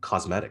make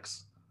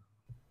cosmetics.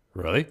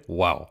 really?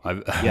 Wow.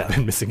 I've Yeah,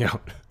 been missing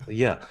out.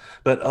 yeah.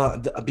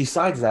 But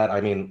besides that,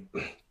 I mean,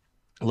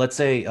 let's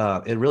say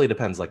it really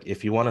depends. Like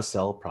if you want to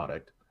sell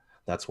product,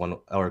 that's one,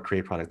 or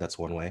create product, that's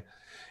one way.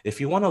 If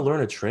you want to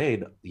learn a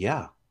trade,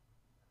 yeah,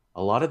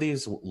 a lot of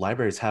these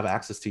libraries have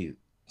access to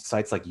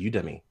sites like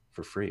Udemy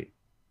for free.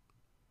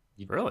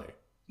 Really?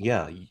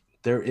 Yeah,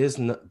 there is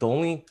no, the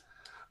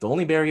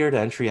only barrier to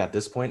entry at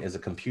this point is a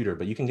computer,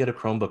 but you can get a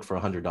Chromebook for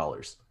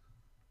 $100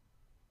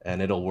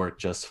 and it'll work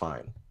just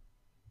fine.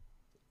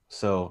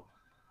 So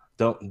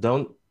don't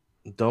don't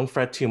don't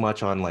fret too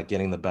much on like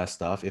getting the best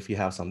stuff. If you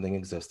have something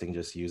existing,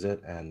 just use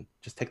it and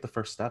just take the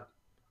first step.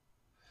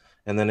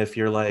 And then if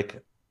you're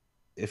like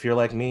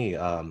me,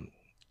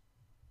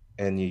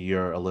 and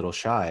you're a little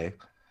shy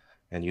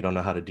and you don't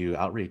know how to do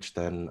outreach,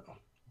 then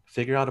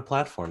figure out a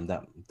platform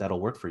that'll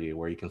work for you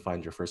where you can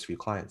find your first few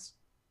clients.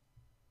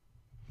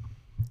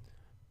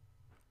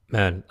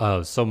 Man,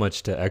 so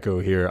much to echo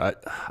here.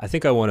 I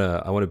think I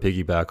wanna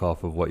piggyback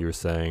off of what you're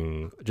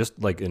saying.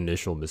 Just like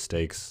initial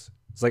mistakes.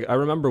 It's like I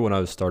remember when I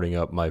was starting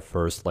up my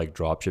first like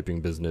drop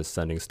shipping business,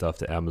 sending stuff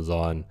to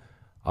Amazon.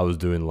 I was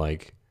doing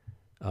like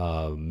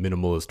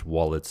minimalist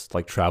wallets,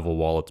 like travel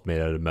wallets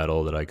made out of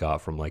metal that I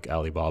got from like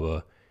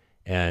Alibaba,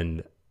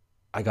 and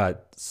I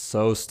got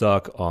so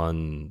stuck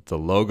on the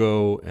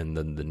logo and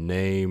then the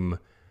name,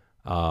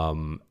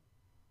 um,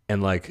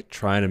 and like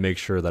trying to make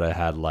sure that I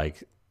had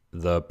like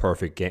the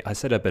perfect game. I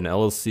set up an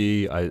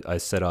LLC. I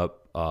set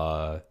up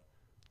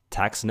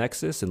Tax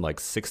Nexus in like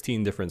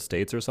 16 different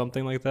states or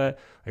something like that.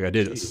 Like I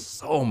did Jeez.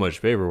 so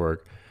much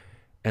paperwork.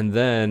 And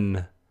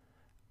then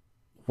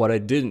what I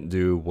didn't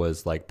do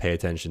was like pay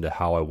attention to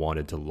how I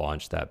wanted to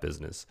launch that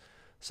business.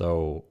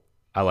 So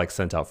I like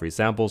sent out free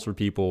samples for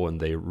people and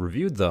they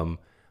reviewed them,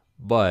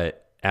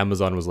 but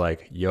Amazon was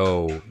like,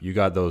 "Yo, you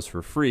got those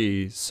for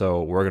free,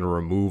 so we're going to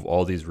remove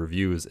all these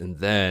reviews." And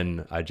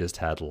then I just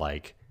had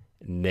like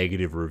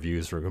negative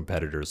reviews from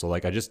competitors. So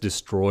like I just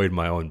destroyed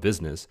my own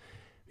business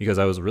because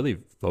I was really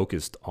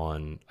focused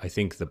on I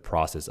think the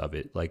process of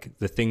it, like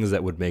the things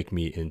that would make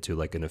me into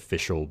like an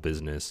official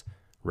business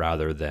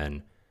rather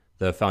than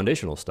the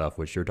foundational stuff,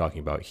 which you're talking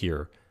about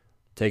here.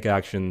 Take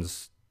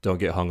actions. Don't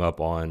get hung up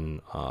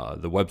on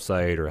the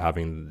website or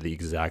having the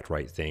exact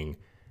right thing.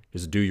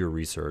 Just do your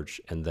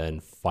research and then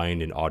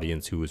find an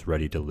audience who is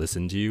ready to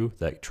listen to you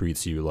that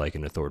treats you like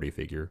an authority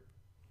figure.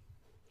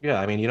 Yeah,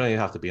 I mean, you don't even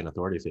have to be an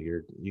authority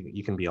figure.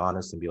 You can be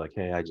honest and be like,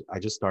 hey, I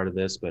just started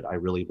this, but I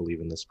really believe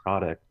in this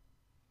product.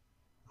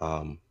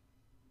 Um,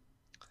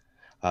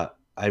 uh,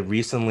 I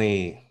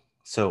recently,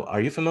 so are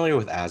you familiar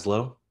with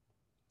Aslo?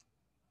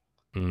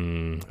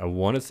 I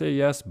want to say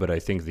yes, but I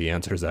think the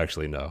answer is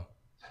actually no.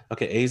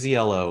 Okay,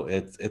 AZLO,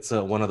 it's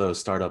one of those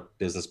startup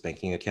business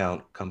banking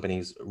account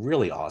companies,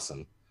 really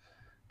awesome.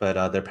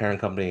 But their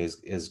parent company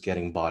is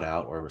getting bought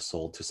out or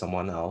sold to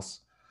someone else.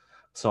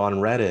 So on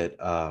Reddit,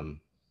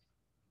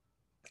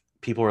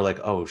 people were like,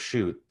 "Oh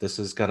shoot, this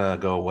is gonna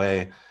go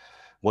away.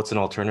 What's an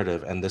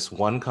alternative?" And this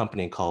one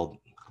company called,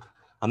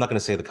 I'm not gonna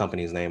say the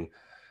company's name,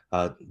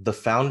 the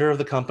founder of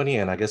the company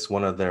and I guess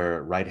one of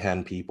their right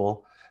hand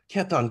people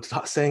kept on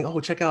saying, "Oh,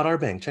 check out our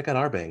bank, check out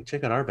our bank,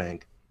 check out our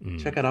bank,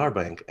 check Mm. out our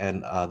bank,"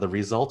 and the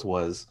result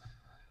was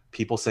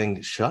people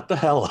saying, "Shut the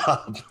hell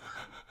up!"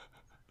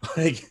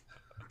 Like,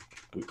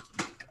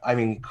 I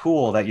mean,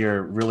 cool that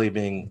you're really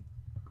being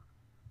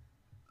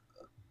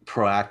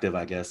proactive,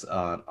 I guess,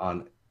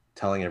 on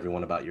telling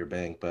everyone about your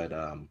bank, but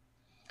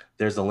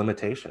there's a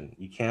limitation.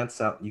 You can't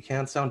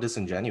sound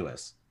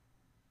disingenuous.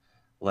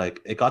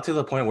 Like it got to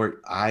the point where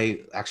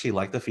I actually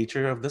like the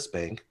feature of this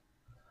bank.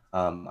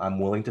 I'm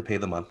willing to pay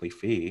the monthly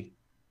fee,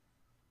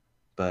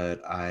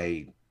 but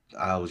I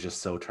was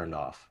just so turned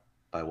off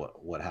by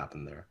what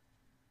happened there.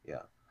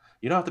 Yeah,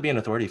 you don't have to be an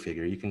authority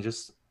figure. You can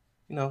just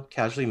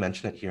casually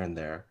mention it here and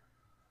there,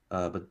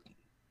 but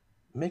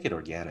make it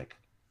organic.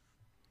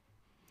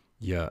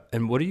 Yeah.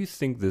 And what do you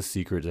think the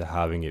secret to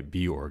having it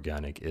be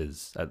organic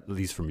is, at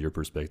least from your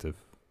perspective?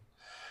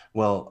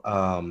 Well,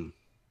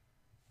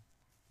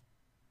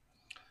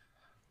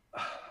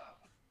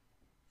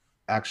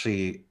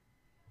 actually,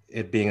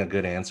 it being a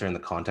good answer in the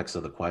context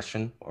of the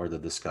question or the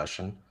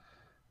discussion,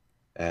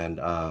 and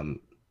I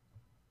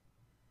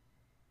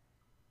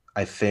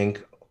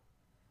think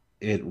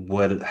it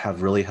would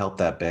have really helped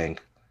that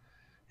bank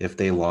if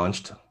they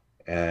launched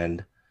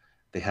and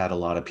they had a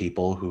lot of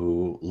people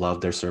who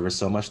loved their service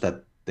so much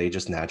that they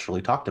just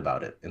naturally talked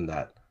about it in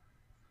that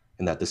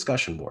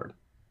discussion board,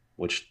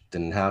 which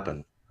didn't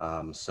happen.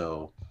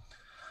 So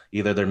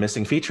either they're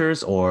missing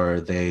features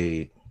or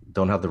they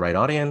don't have the right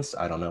audience.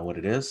 I don't know what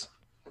it is.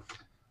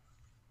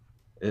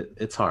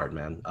 It's hard,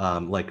 man.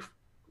 Like,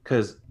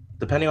 because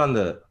depending on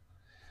the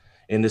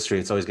industry,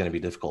 it's always going to be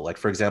difficult. Like,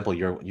 for example,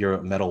 your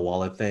metal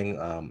wallet thing.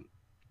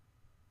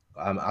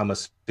 I'm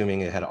assuming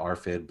it had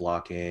RFID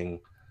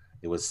blocking.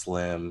 It was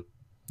slim.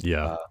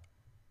 Yeah. Uh,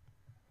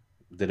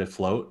 did it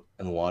float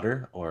in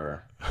water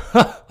or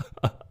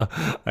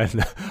I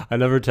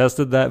never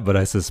tested that, but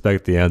I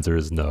suspect the answer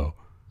is no.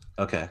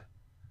 okay?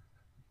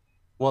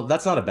 Well,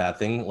 that's not a bad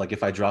thing. Like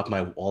if I drop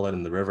my wallet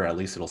in the river, at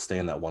least it'll stay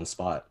in that one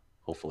spot,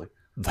 hopefully.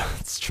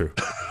 That's true.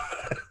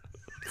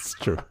 It's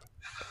true.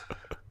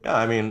 Yeah,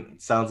 I mean,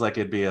 sounds like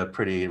it'd be a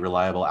pretty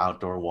reliable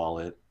outdoor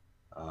wallet.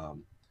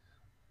 Um,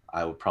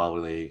 I would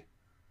probably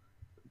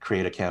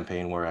create a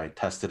campaign where I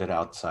tested it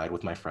outside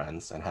with my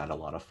friends and had a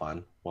lot of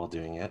fun while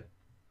doing it,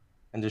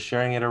 and just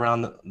sharing it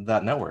around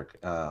that network.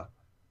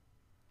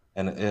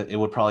 And it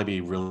would probably be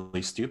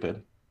really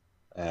stupid,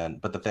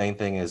 but the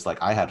thing is,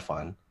 like, I had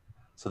fun,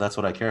 so that's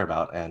what I care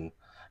about. And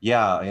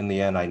yeah, in the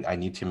end, I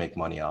need to make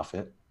money off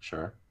it,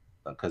 sure,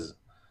 because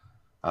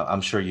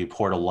I'm sure you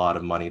poured a lot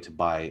of money to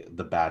buy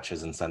the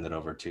batches and send it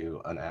over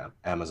to an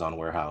Amazon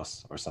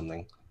warehouse or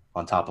something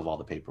on top of all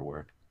the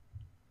paperwork.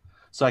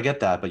 So I get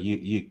that, but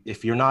you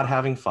if you're not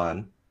having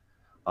fun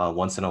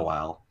once in a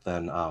while,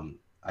 then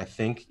I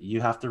think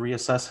you have to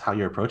reassess how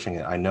you're approaching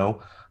it. I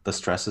know the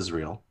stress is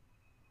real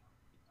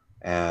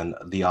and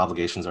the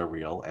obligations are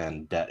real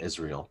and debt is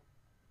real.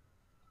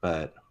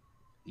 but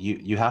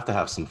you have to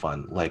have some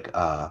fun. Like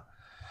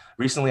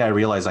recently I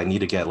realized I need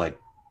to get like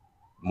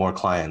more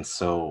clients.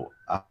 So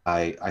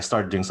I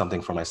started doing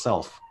something for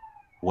myself.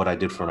 What I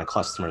did for my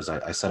customers,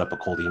 I set up a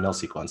cold email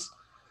sequence.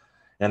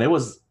 And it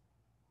was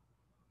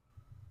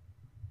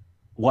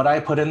what I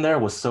put in there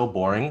was so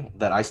boring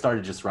that I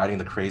started just writing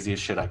the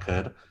craziest shit I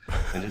could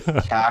and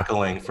just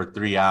cackling for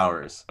 3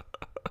 hours.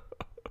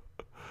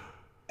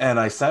 And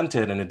I sent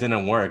it and it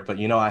didn't work, but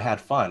I had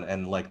fun.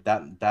 And like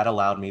that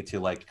allowed me to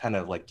like kind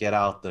of like get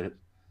out the,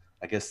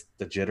 I guess,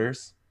 the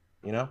jitters,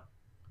 you know?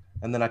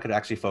 And then I could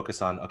actually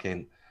focus on,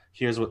 okay,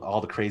 here's what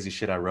all the crazy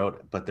shit I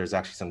wrote, but there's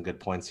actually some good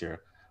points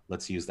here.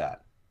 Let's use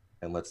that.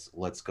 And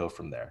let's go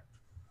from there.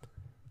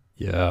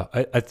 Yeah,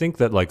 I think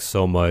that like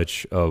so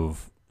much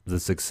of the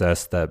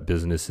success that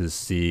businesses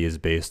see is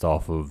based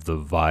off of the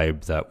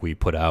vibe that we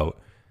put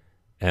out.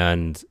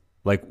 And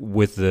like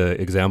with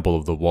the example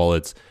of the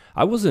wallets,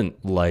 I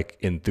wasn't like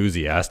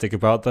enthusiastic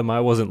about them. I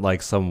wasn't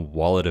like some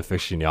wallet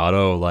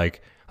aficionado.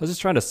 Like I was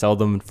just trying to sell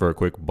them for a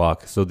quick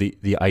buck. So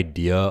the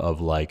idea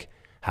of like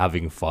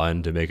having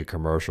fun to make a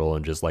commercial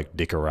and just like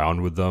dick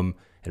around with them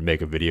and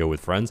make a video with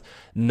friends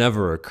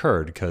never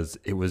occurred because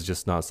it was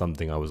just not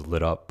something I was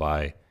lit up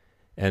by.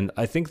 And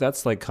I think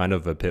that's like kind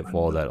of a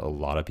pitfall that a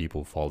lot of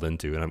people fall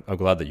into. And I'm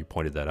glad that you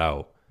pointed that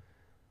out.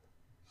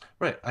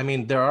 Right. I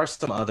mean, there are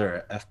some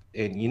other,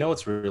 and you know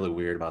what's really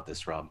weird about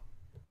this, Rob?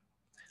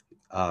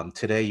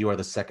 Today, you are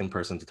the second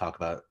person to talk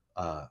about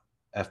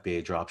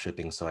FBA drop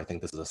shipping, so I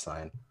think this is a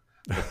sign.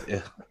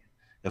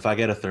 If I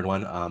get a third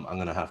one, I'm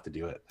gonna have to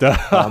do it.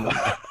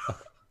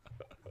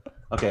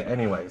 Okay.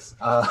 Anyways,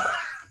 oh,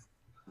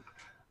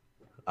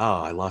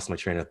 I lost my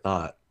train of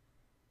thought.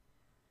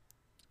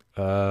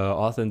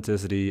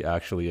 Authenticity,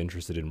 actually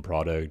interested in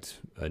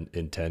product,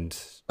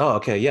 intent. Oh,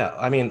 okay. Yeah.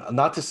 I mean,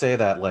 not to say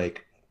that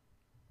like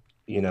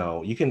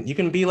you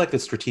can be like the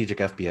strategic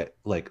FBA,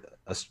 like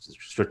a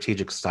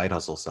strategic side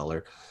hustle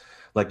seller.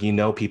 Like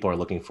people are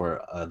looking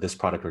for this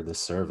product or this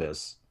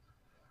service.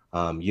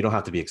 You don't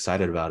have to be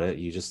excited about it.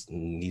 You just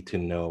need to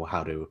know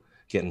how to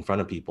get in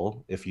front of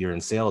people. If you're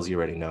in sales, you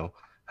already know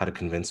how to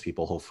convince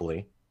people,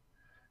 hopefully,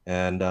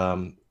 and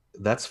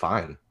that's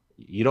fine.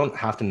 You don't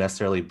have to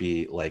necessarily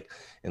be like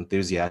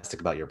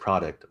enthusiastic about your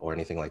product or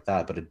anything like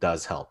that, but it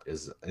does help.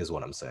 Is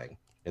what I'm saying.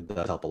 It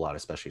does help a lot,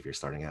 especially if you're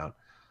starting out.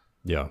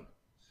 Yeah.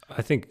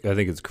 I think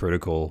it's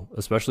critical,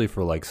 especially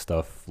for like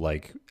stuff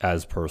like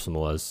as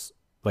personal as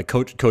like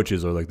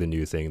coaches are like the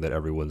new thing that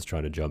everyone's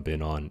trying to jump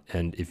in on.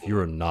 And if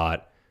you're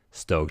not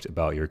stoked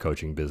about your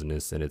coaching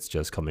business and it's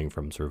just coming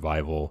from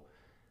survival,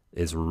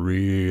 it's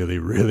really,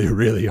 really,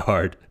 really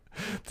hard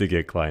to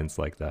get clients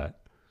like that.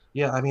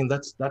 Yeah, I mean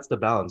that's the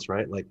balance,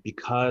 right? Like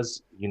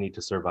because you need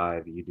to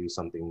survive, you do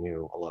something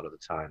new a lot of the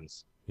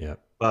times. Yeah.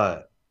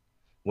 But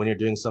when you're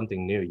doing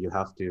something new, you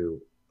have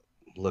to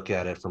look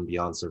at it from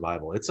beyond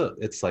survival. It's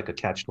like a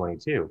catch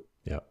 22.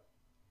 Yeah.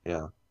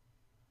 Yeah.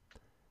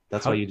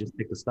 That's why How you just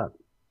take the step.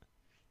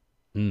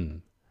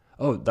 mm.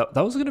 Oh, that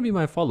was going to be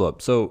my follow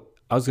up. So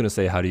I was going to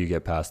say, how do you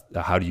get past,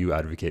 how do you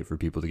advocate for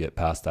people to get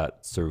past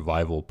that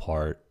survival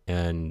part?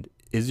 And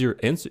is your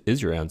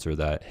answer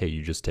that, hey,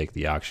 you just take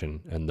the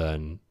action and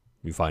then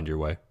you find your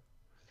way?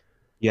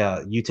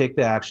 Yeah, you take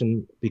the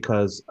action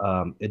because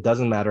it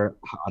doesn't matter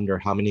under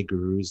how many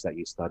gurus that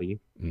you study,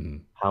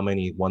 Mm. how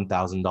many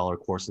 $1,000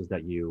 courses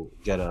that you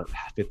get a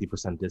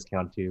 50%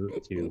 discount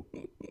to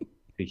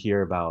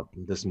hear about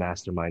this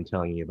mastermind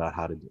telling you about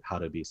how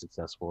to be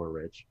successful or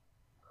rich.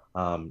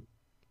 Um,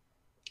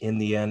 in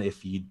the end,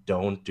 if you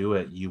don't do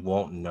it, you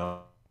won't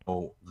know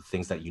the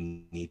things that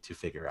you need to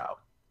figure out.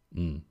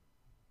 Mm.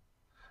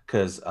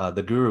 Because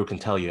the guru can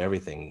tell you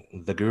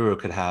everything. The guru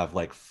could have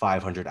like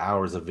 500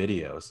 hours of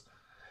videos,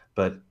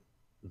 but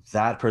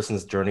that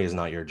person's journey is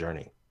not your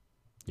journey.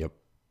 Yep.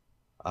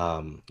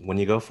 When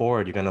you go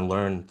forward, you're going to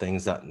learn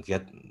things you're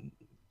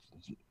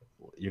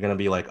going to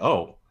be like,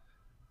 oh,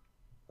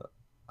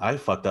 I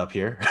fucked up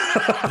here.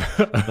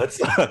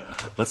 let's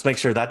let's make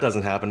sure that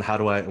doesn't happen.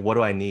 What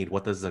do I need?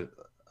 What does the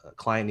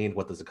client need?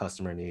 What does the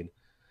customer need?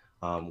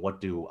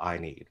 What do I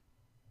need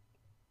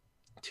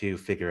to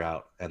figure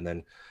out? And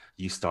then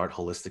you start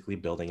holistically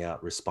building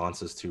out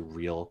responses to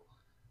real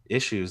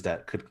issues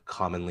that could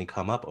commonly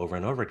come up over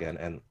and over again.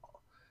 And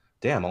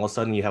damn, all of a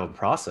sudden you have a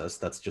process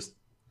that's just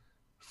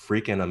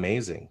freaking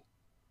amazing.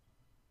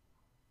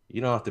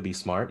 You don't have to be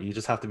smart. You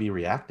just have to be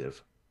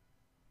reactive.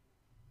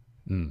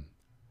 Mm.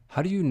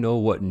 How do you know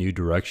what new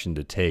direction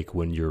to take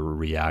when you're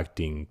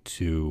reacting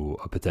to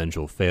a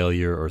potential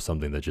failure or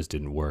something that just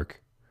didn't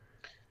work?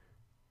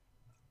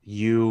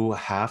 You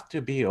have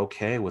to be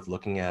okay with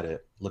looking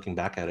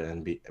back at it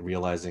and be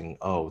realizing,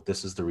 oh,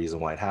 this is the reason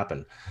why it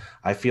happened.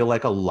 I feel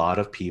like a lot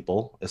of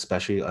people,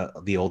 especially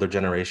the older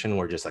generation,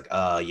 were just like,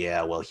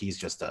 yeah, well, he's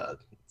just a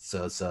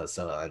so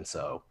and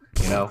so,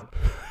 you know,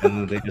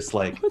 and they just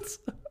like, What's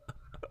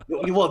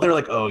well, they're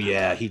like, oh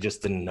yeah, he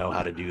just didn't know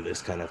how to do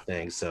this kind of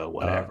thing, so uh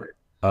whatever,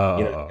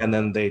 uh and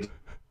then they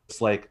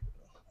just like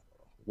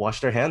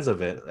wash their hands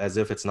of it as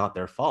if it's not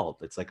their fault.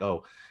 It's like,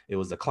 oh, it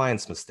was the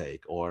client's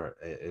mistake, or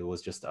it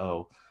was just,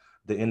 oh,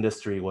 the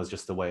industry was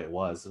just the way it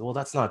was. Well,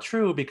 that's not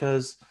true,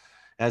 because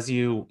as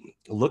you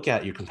look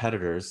at your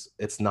competitors,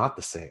 it's not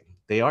the same.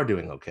 They are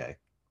doing okay,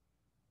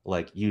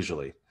 like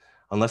usually,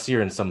 unless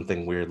you're in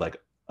something weird like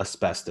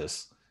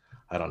asbestos.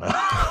 I don't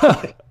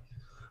know.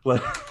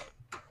 But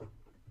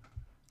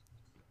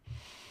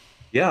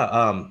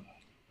yeah,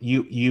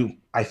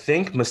 I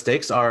think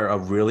mistakes are a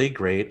really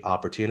great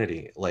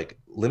opportunity. Like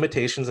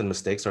limitations and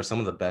mistakes are some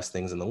of the best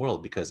things in the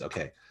world, because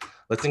okay,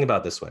 let's think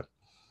about it this way.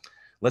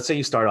 Let's say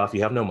you start off,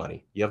 you have no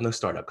money, you have no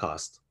startup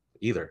cost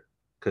either,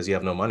 because you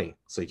have no money,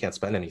 so you can't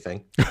spend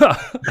anything.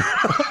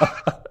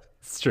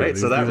 It's true. Right.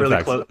 So These that are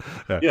really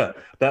facts. yeah,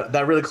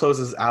 that really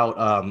closes out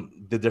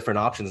the different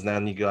options. And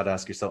then you got to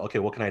ask yourself, okay,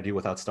 what can I do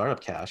without startup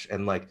cash?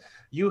 And like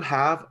you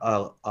have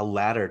a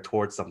ladder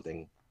towards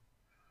something,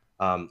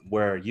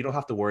 where you don't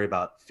have to worry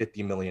about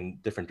 50 million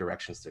different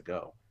directions to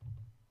go.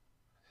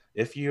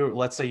 If you,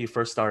 let's say you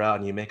first start out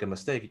and you make a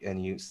mistake,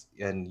 and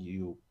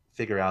you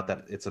figure out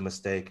that it's a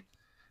mistake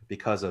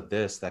because of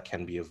this that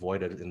can be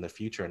avoided in the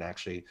future, and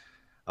actually,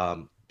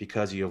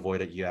 because you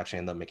avoid it, you actually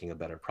end up making a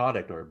better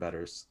product or a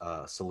better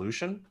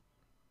solution,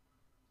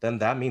 then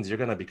that means you're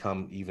going to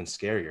become even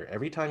scarier.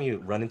 Every time you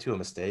run into a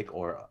mistake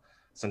or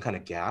some kind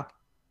of gap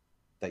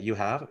that you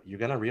have, you're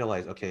going to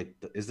realize, okay,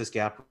 is this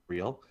gap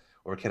real,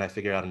 or can I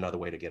figure out another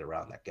way to get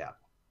around that gap?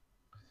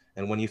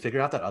 And when you figure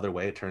out that other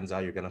way, it turns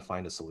out you're going to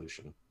find a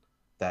solution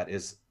that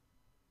is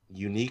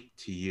unique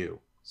to you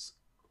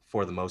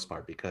for the most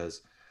part,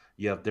 because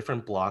you have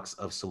different blocks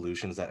of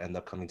solutions that end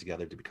up coming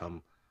together to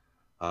become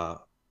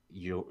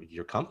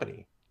your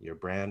company, your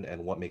brand,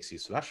 and what makes you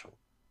special.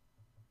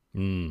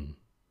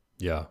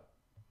 Yeah. So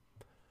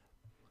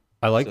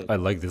I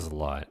like this a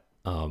lot.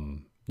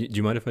 Do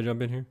you mind if I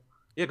jump in here?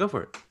 yeah, go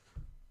for it.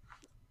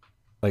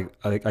 Like,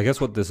 I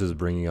guess what this is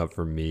bringing up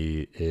for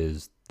me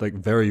is like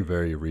very,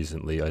 very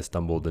recently, I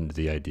stumbled into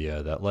the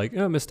idea that like,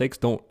 mistakes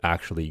don't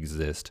actually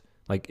exist.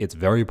 Like, it's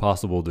very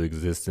possible to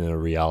exist in a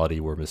reality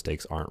where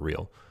mistakes aren't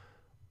real,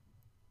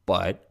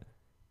 but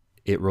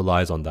it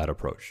relies on that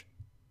approach.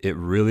 It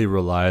really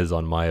relies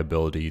on my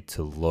ability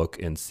to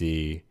look and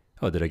see,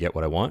 oh, did I get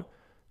what I want?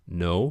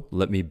 No,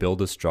 let me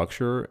build a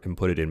structure and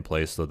put it in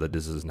place so that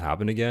this doesn't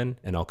happen again.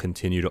 And I'll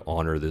continue to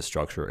honor this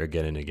structure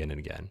again and again and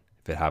again.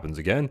 If it happens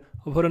again,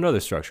 I'll put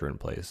another structure in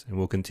place and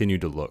we'll continue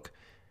to look.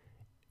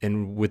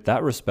 And with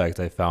that respect,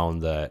 I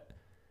found that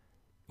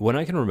when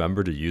I can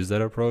remember to use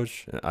that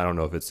approach, I don't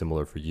know if it's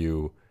similar for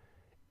you,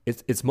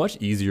 it's much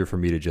easier for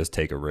me to just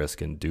take a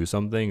risk and do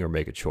something or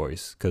make a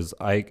choice, because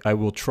I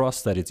will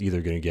trust that it's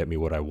either going to get me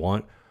what I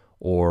want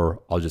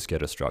or I'll just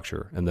get a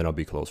structure and then I'll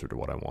be closer to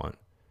what I want.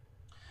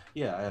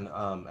 Yeah, and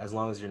as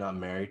long as you're not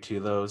married to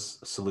those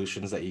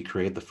solutions that you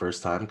create the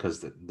first time,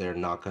 because they're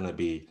not going to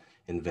be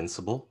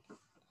invincible.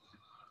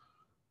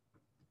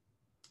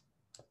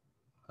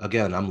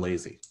 Again, I'm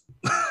lazy.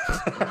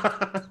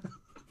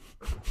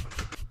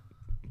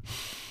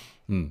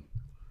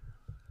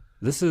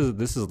 This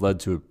has led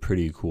to a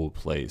pretty cool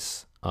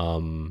place.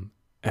 And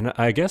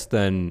I guess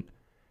then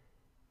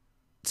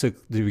to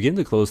begin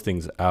to close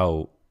things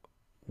out,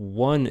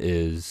 one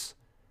is,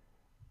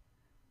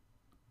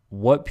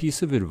 what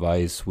piece of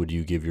advice would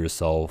you give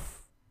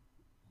yourself,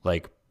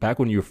 like back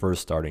when you were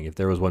first starting? If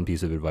there was one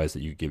piece of advice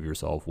that you give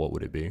yourself, what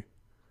would it be?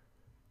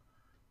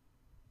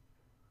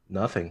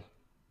 Nothing.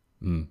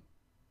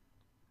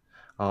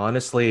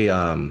 Honestly,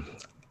 I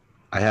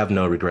have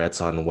no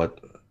regrets on what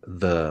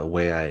the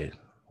way I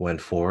went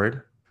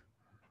forward.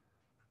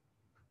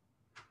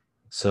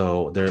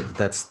 So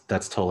that's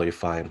totally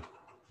fine.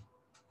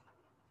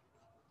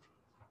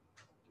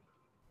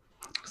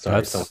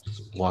 Sorry, someone That's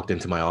just walked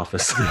into my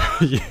office.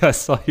 yeah, I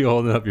saw you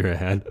holding up your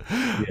hand.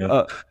 Yeah.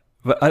 Uh,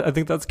 but I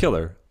think that's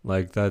killer.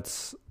 Like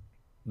that's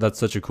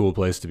such a cool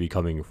place to be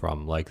coming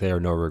from. Like, there are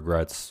no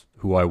regrets.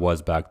 Who I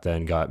was back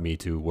then got me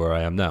to where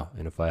I am now.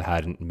 And if I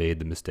hadn't made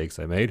the mistakes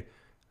I made,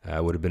 I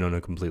would have been on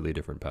a completely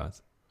different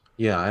path.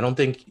 Yeah, I don't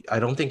think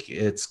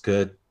it's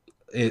good.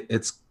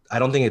 I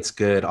don't think it's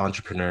good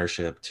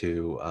entrepreneurship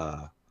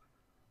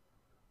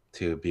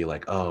to be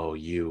like, oh,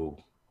 you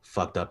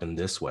fucked up in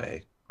this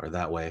way or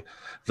that way.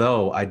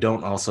 Though I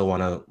don't also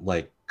want to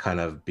like kind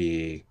of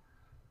be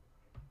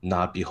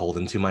not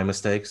beholden to my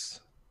mistakes,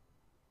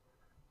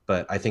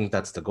 but I think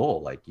that's the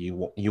goal. Like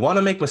you want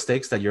to make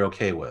mistakes that you're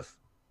okay with.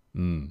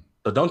 Mm.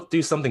 So don't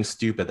do something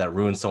stupid that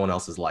ruins someone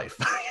else's life.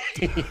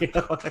 You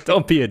know?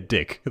 Don't be a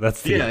dick.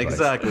 That's the Yeah, advice.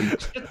 exactly.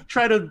 Just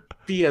try to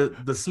be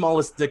the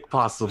smallest dick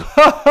possible.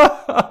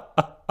 Oh,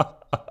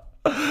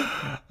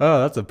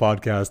 that's a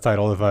podcast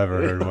title if I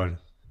ever heard one.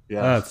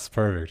 Yeah. That's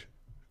perfect.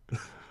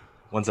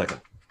 1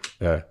 second.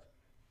 Yeah.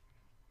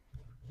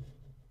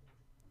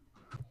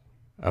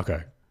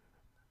 Okay.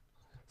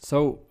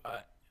 So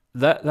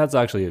that's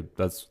actually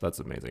that's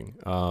amazing.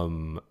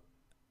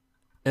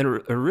 And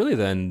really,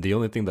 then the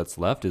only thing that's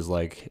left is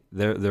like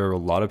there are a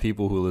lot of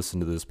people who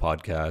listen to this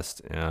podcast,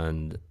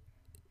 and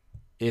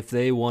if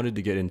they wanted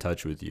to get in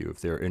touch with you,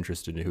 if they're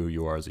interested in who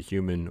you are as a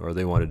human, or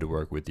they wanted to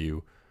work with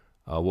you,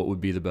 what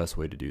would be the best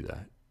way to do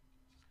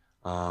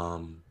that?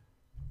 Um,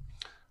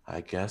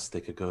 I guess they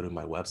could go to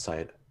my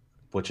website,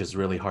 which is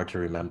really hard to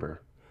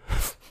remember.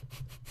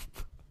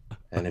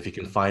 And if you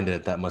can find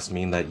it, that must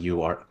mean that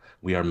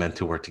we are meant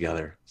to work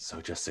together.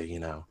 So just so you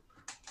know,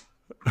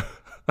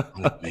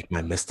 I'm gonna make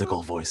my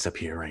mystical voice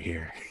appear right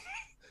here.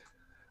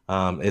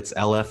 It's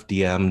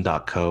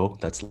lfdm.co.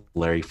 That's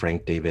Larry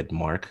Frank David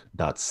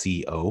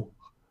Mark.co,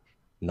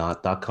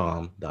 not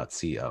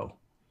 .com.co.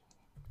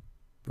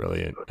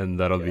 Brilliant. And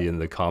that'll be in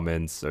the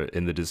comments or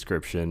in the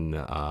description.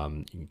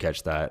 You can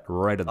catch that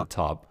right at the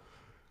top.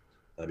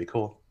 That'd be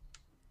cool.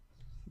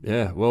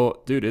 Yeah,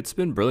 well, dude, it's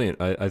been brilliant.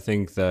 I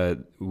think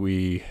that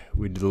we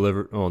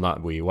delivered. Well,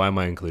 not we. Why am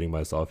I including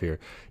myself here?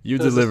 You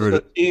delivered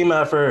a team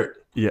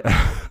effort.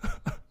 Yeah.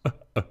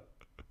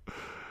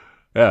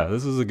 Yeah,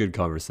 this was a good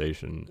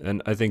conversation.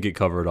 And I think it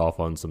covered off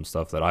on some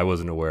stuff that I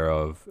wasn't aware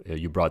of.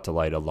 You brought to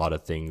light a lot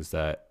of things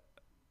that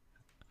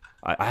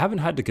I haven't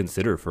had to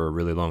consider for a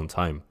really long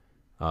time.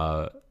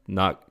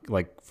 Not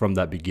like from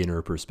that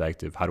beginner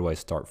perspective. How do I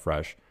start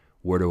fresh?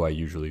 Where do I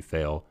usually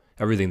fail?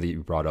 Everything that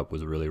you brought up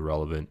was really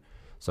relevant.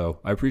 So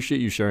I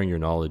appreciate you sharing your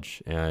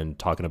knowledge and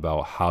talking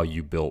about how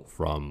you built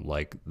from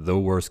like the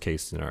worst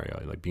case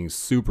scenario, like being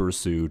super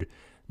sued,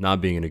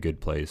 not being in a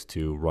good place,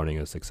 to running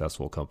a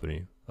successful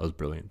company. That was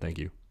brilliant. Thank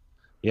you.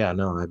 Yeah,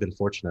 no, I've been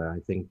fortunate. I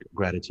think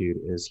gratitude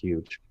is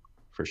huge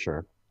for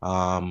sure.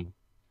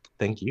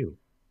 Thank you.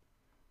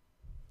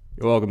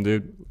 You're welcome,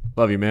 dude.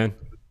 Love you, man.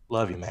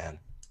 Love you, man.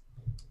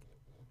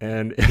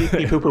 And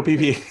pee poo poo pee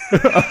pee.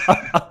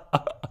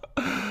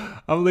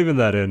 I'm leaving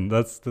that in.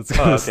 That's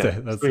gonna stay.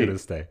 That's gonna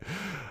stay.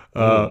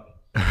 And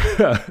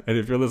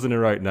if you're listening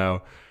right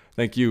now,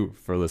 thank you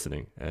for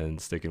listening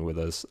and sticking with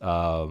us.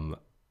 I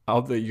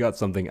hope that you got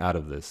something out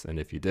of this, and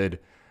if you did,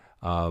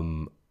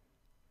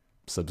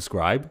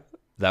 subscribe.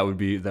 That would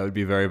be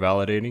very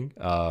validating.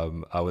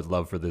 I would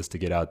love for this to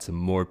get out to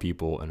more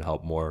people and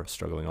help more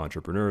struggling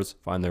entrepreneurs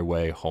find their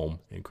way home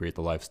and create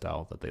the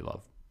lifestyle that they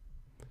love.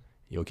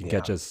 You can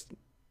catch us.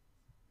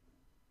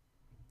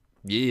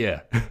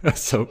 Yeah.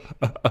 So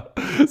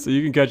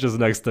you can catch us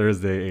next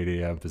Thursday,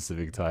 8 a.m.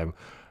 Pacific time.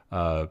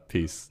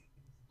 Peace.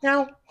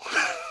 Meow.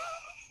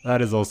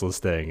 That is also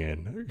staying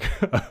in.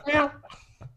 Meow.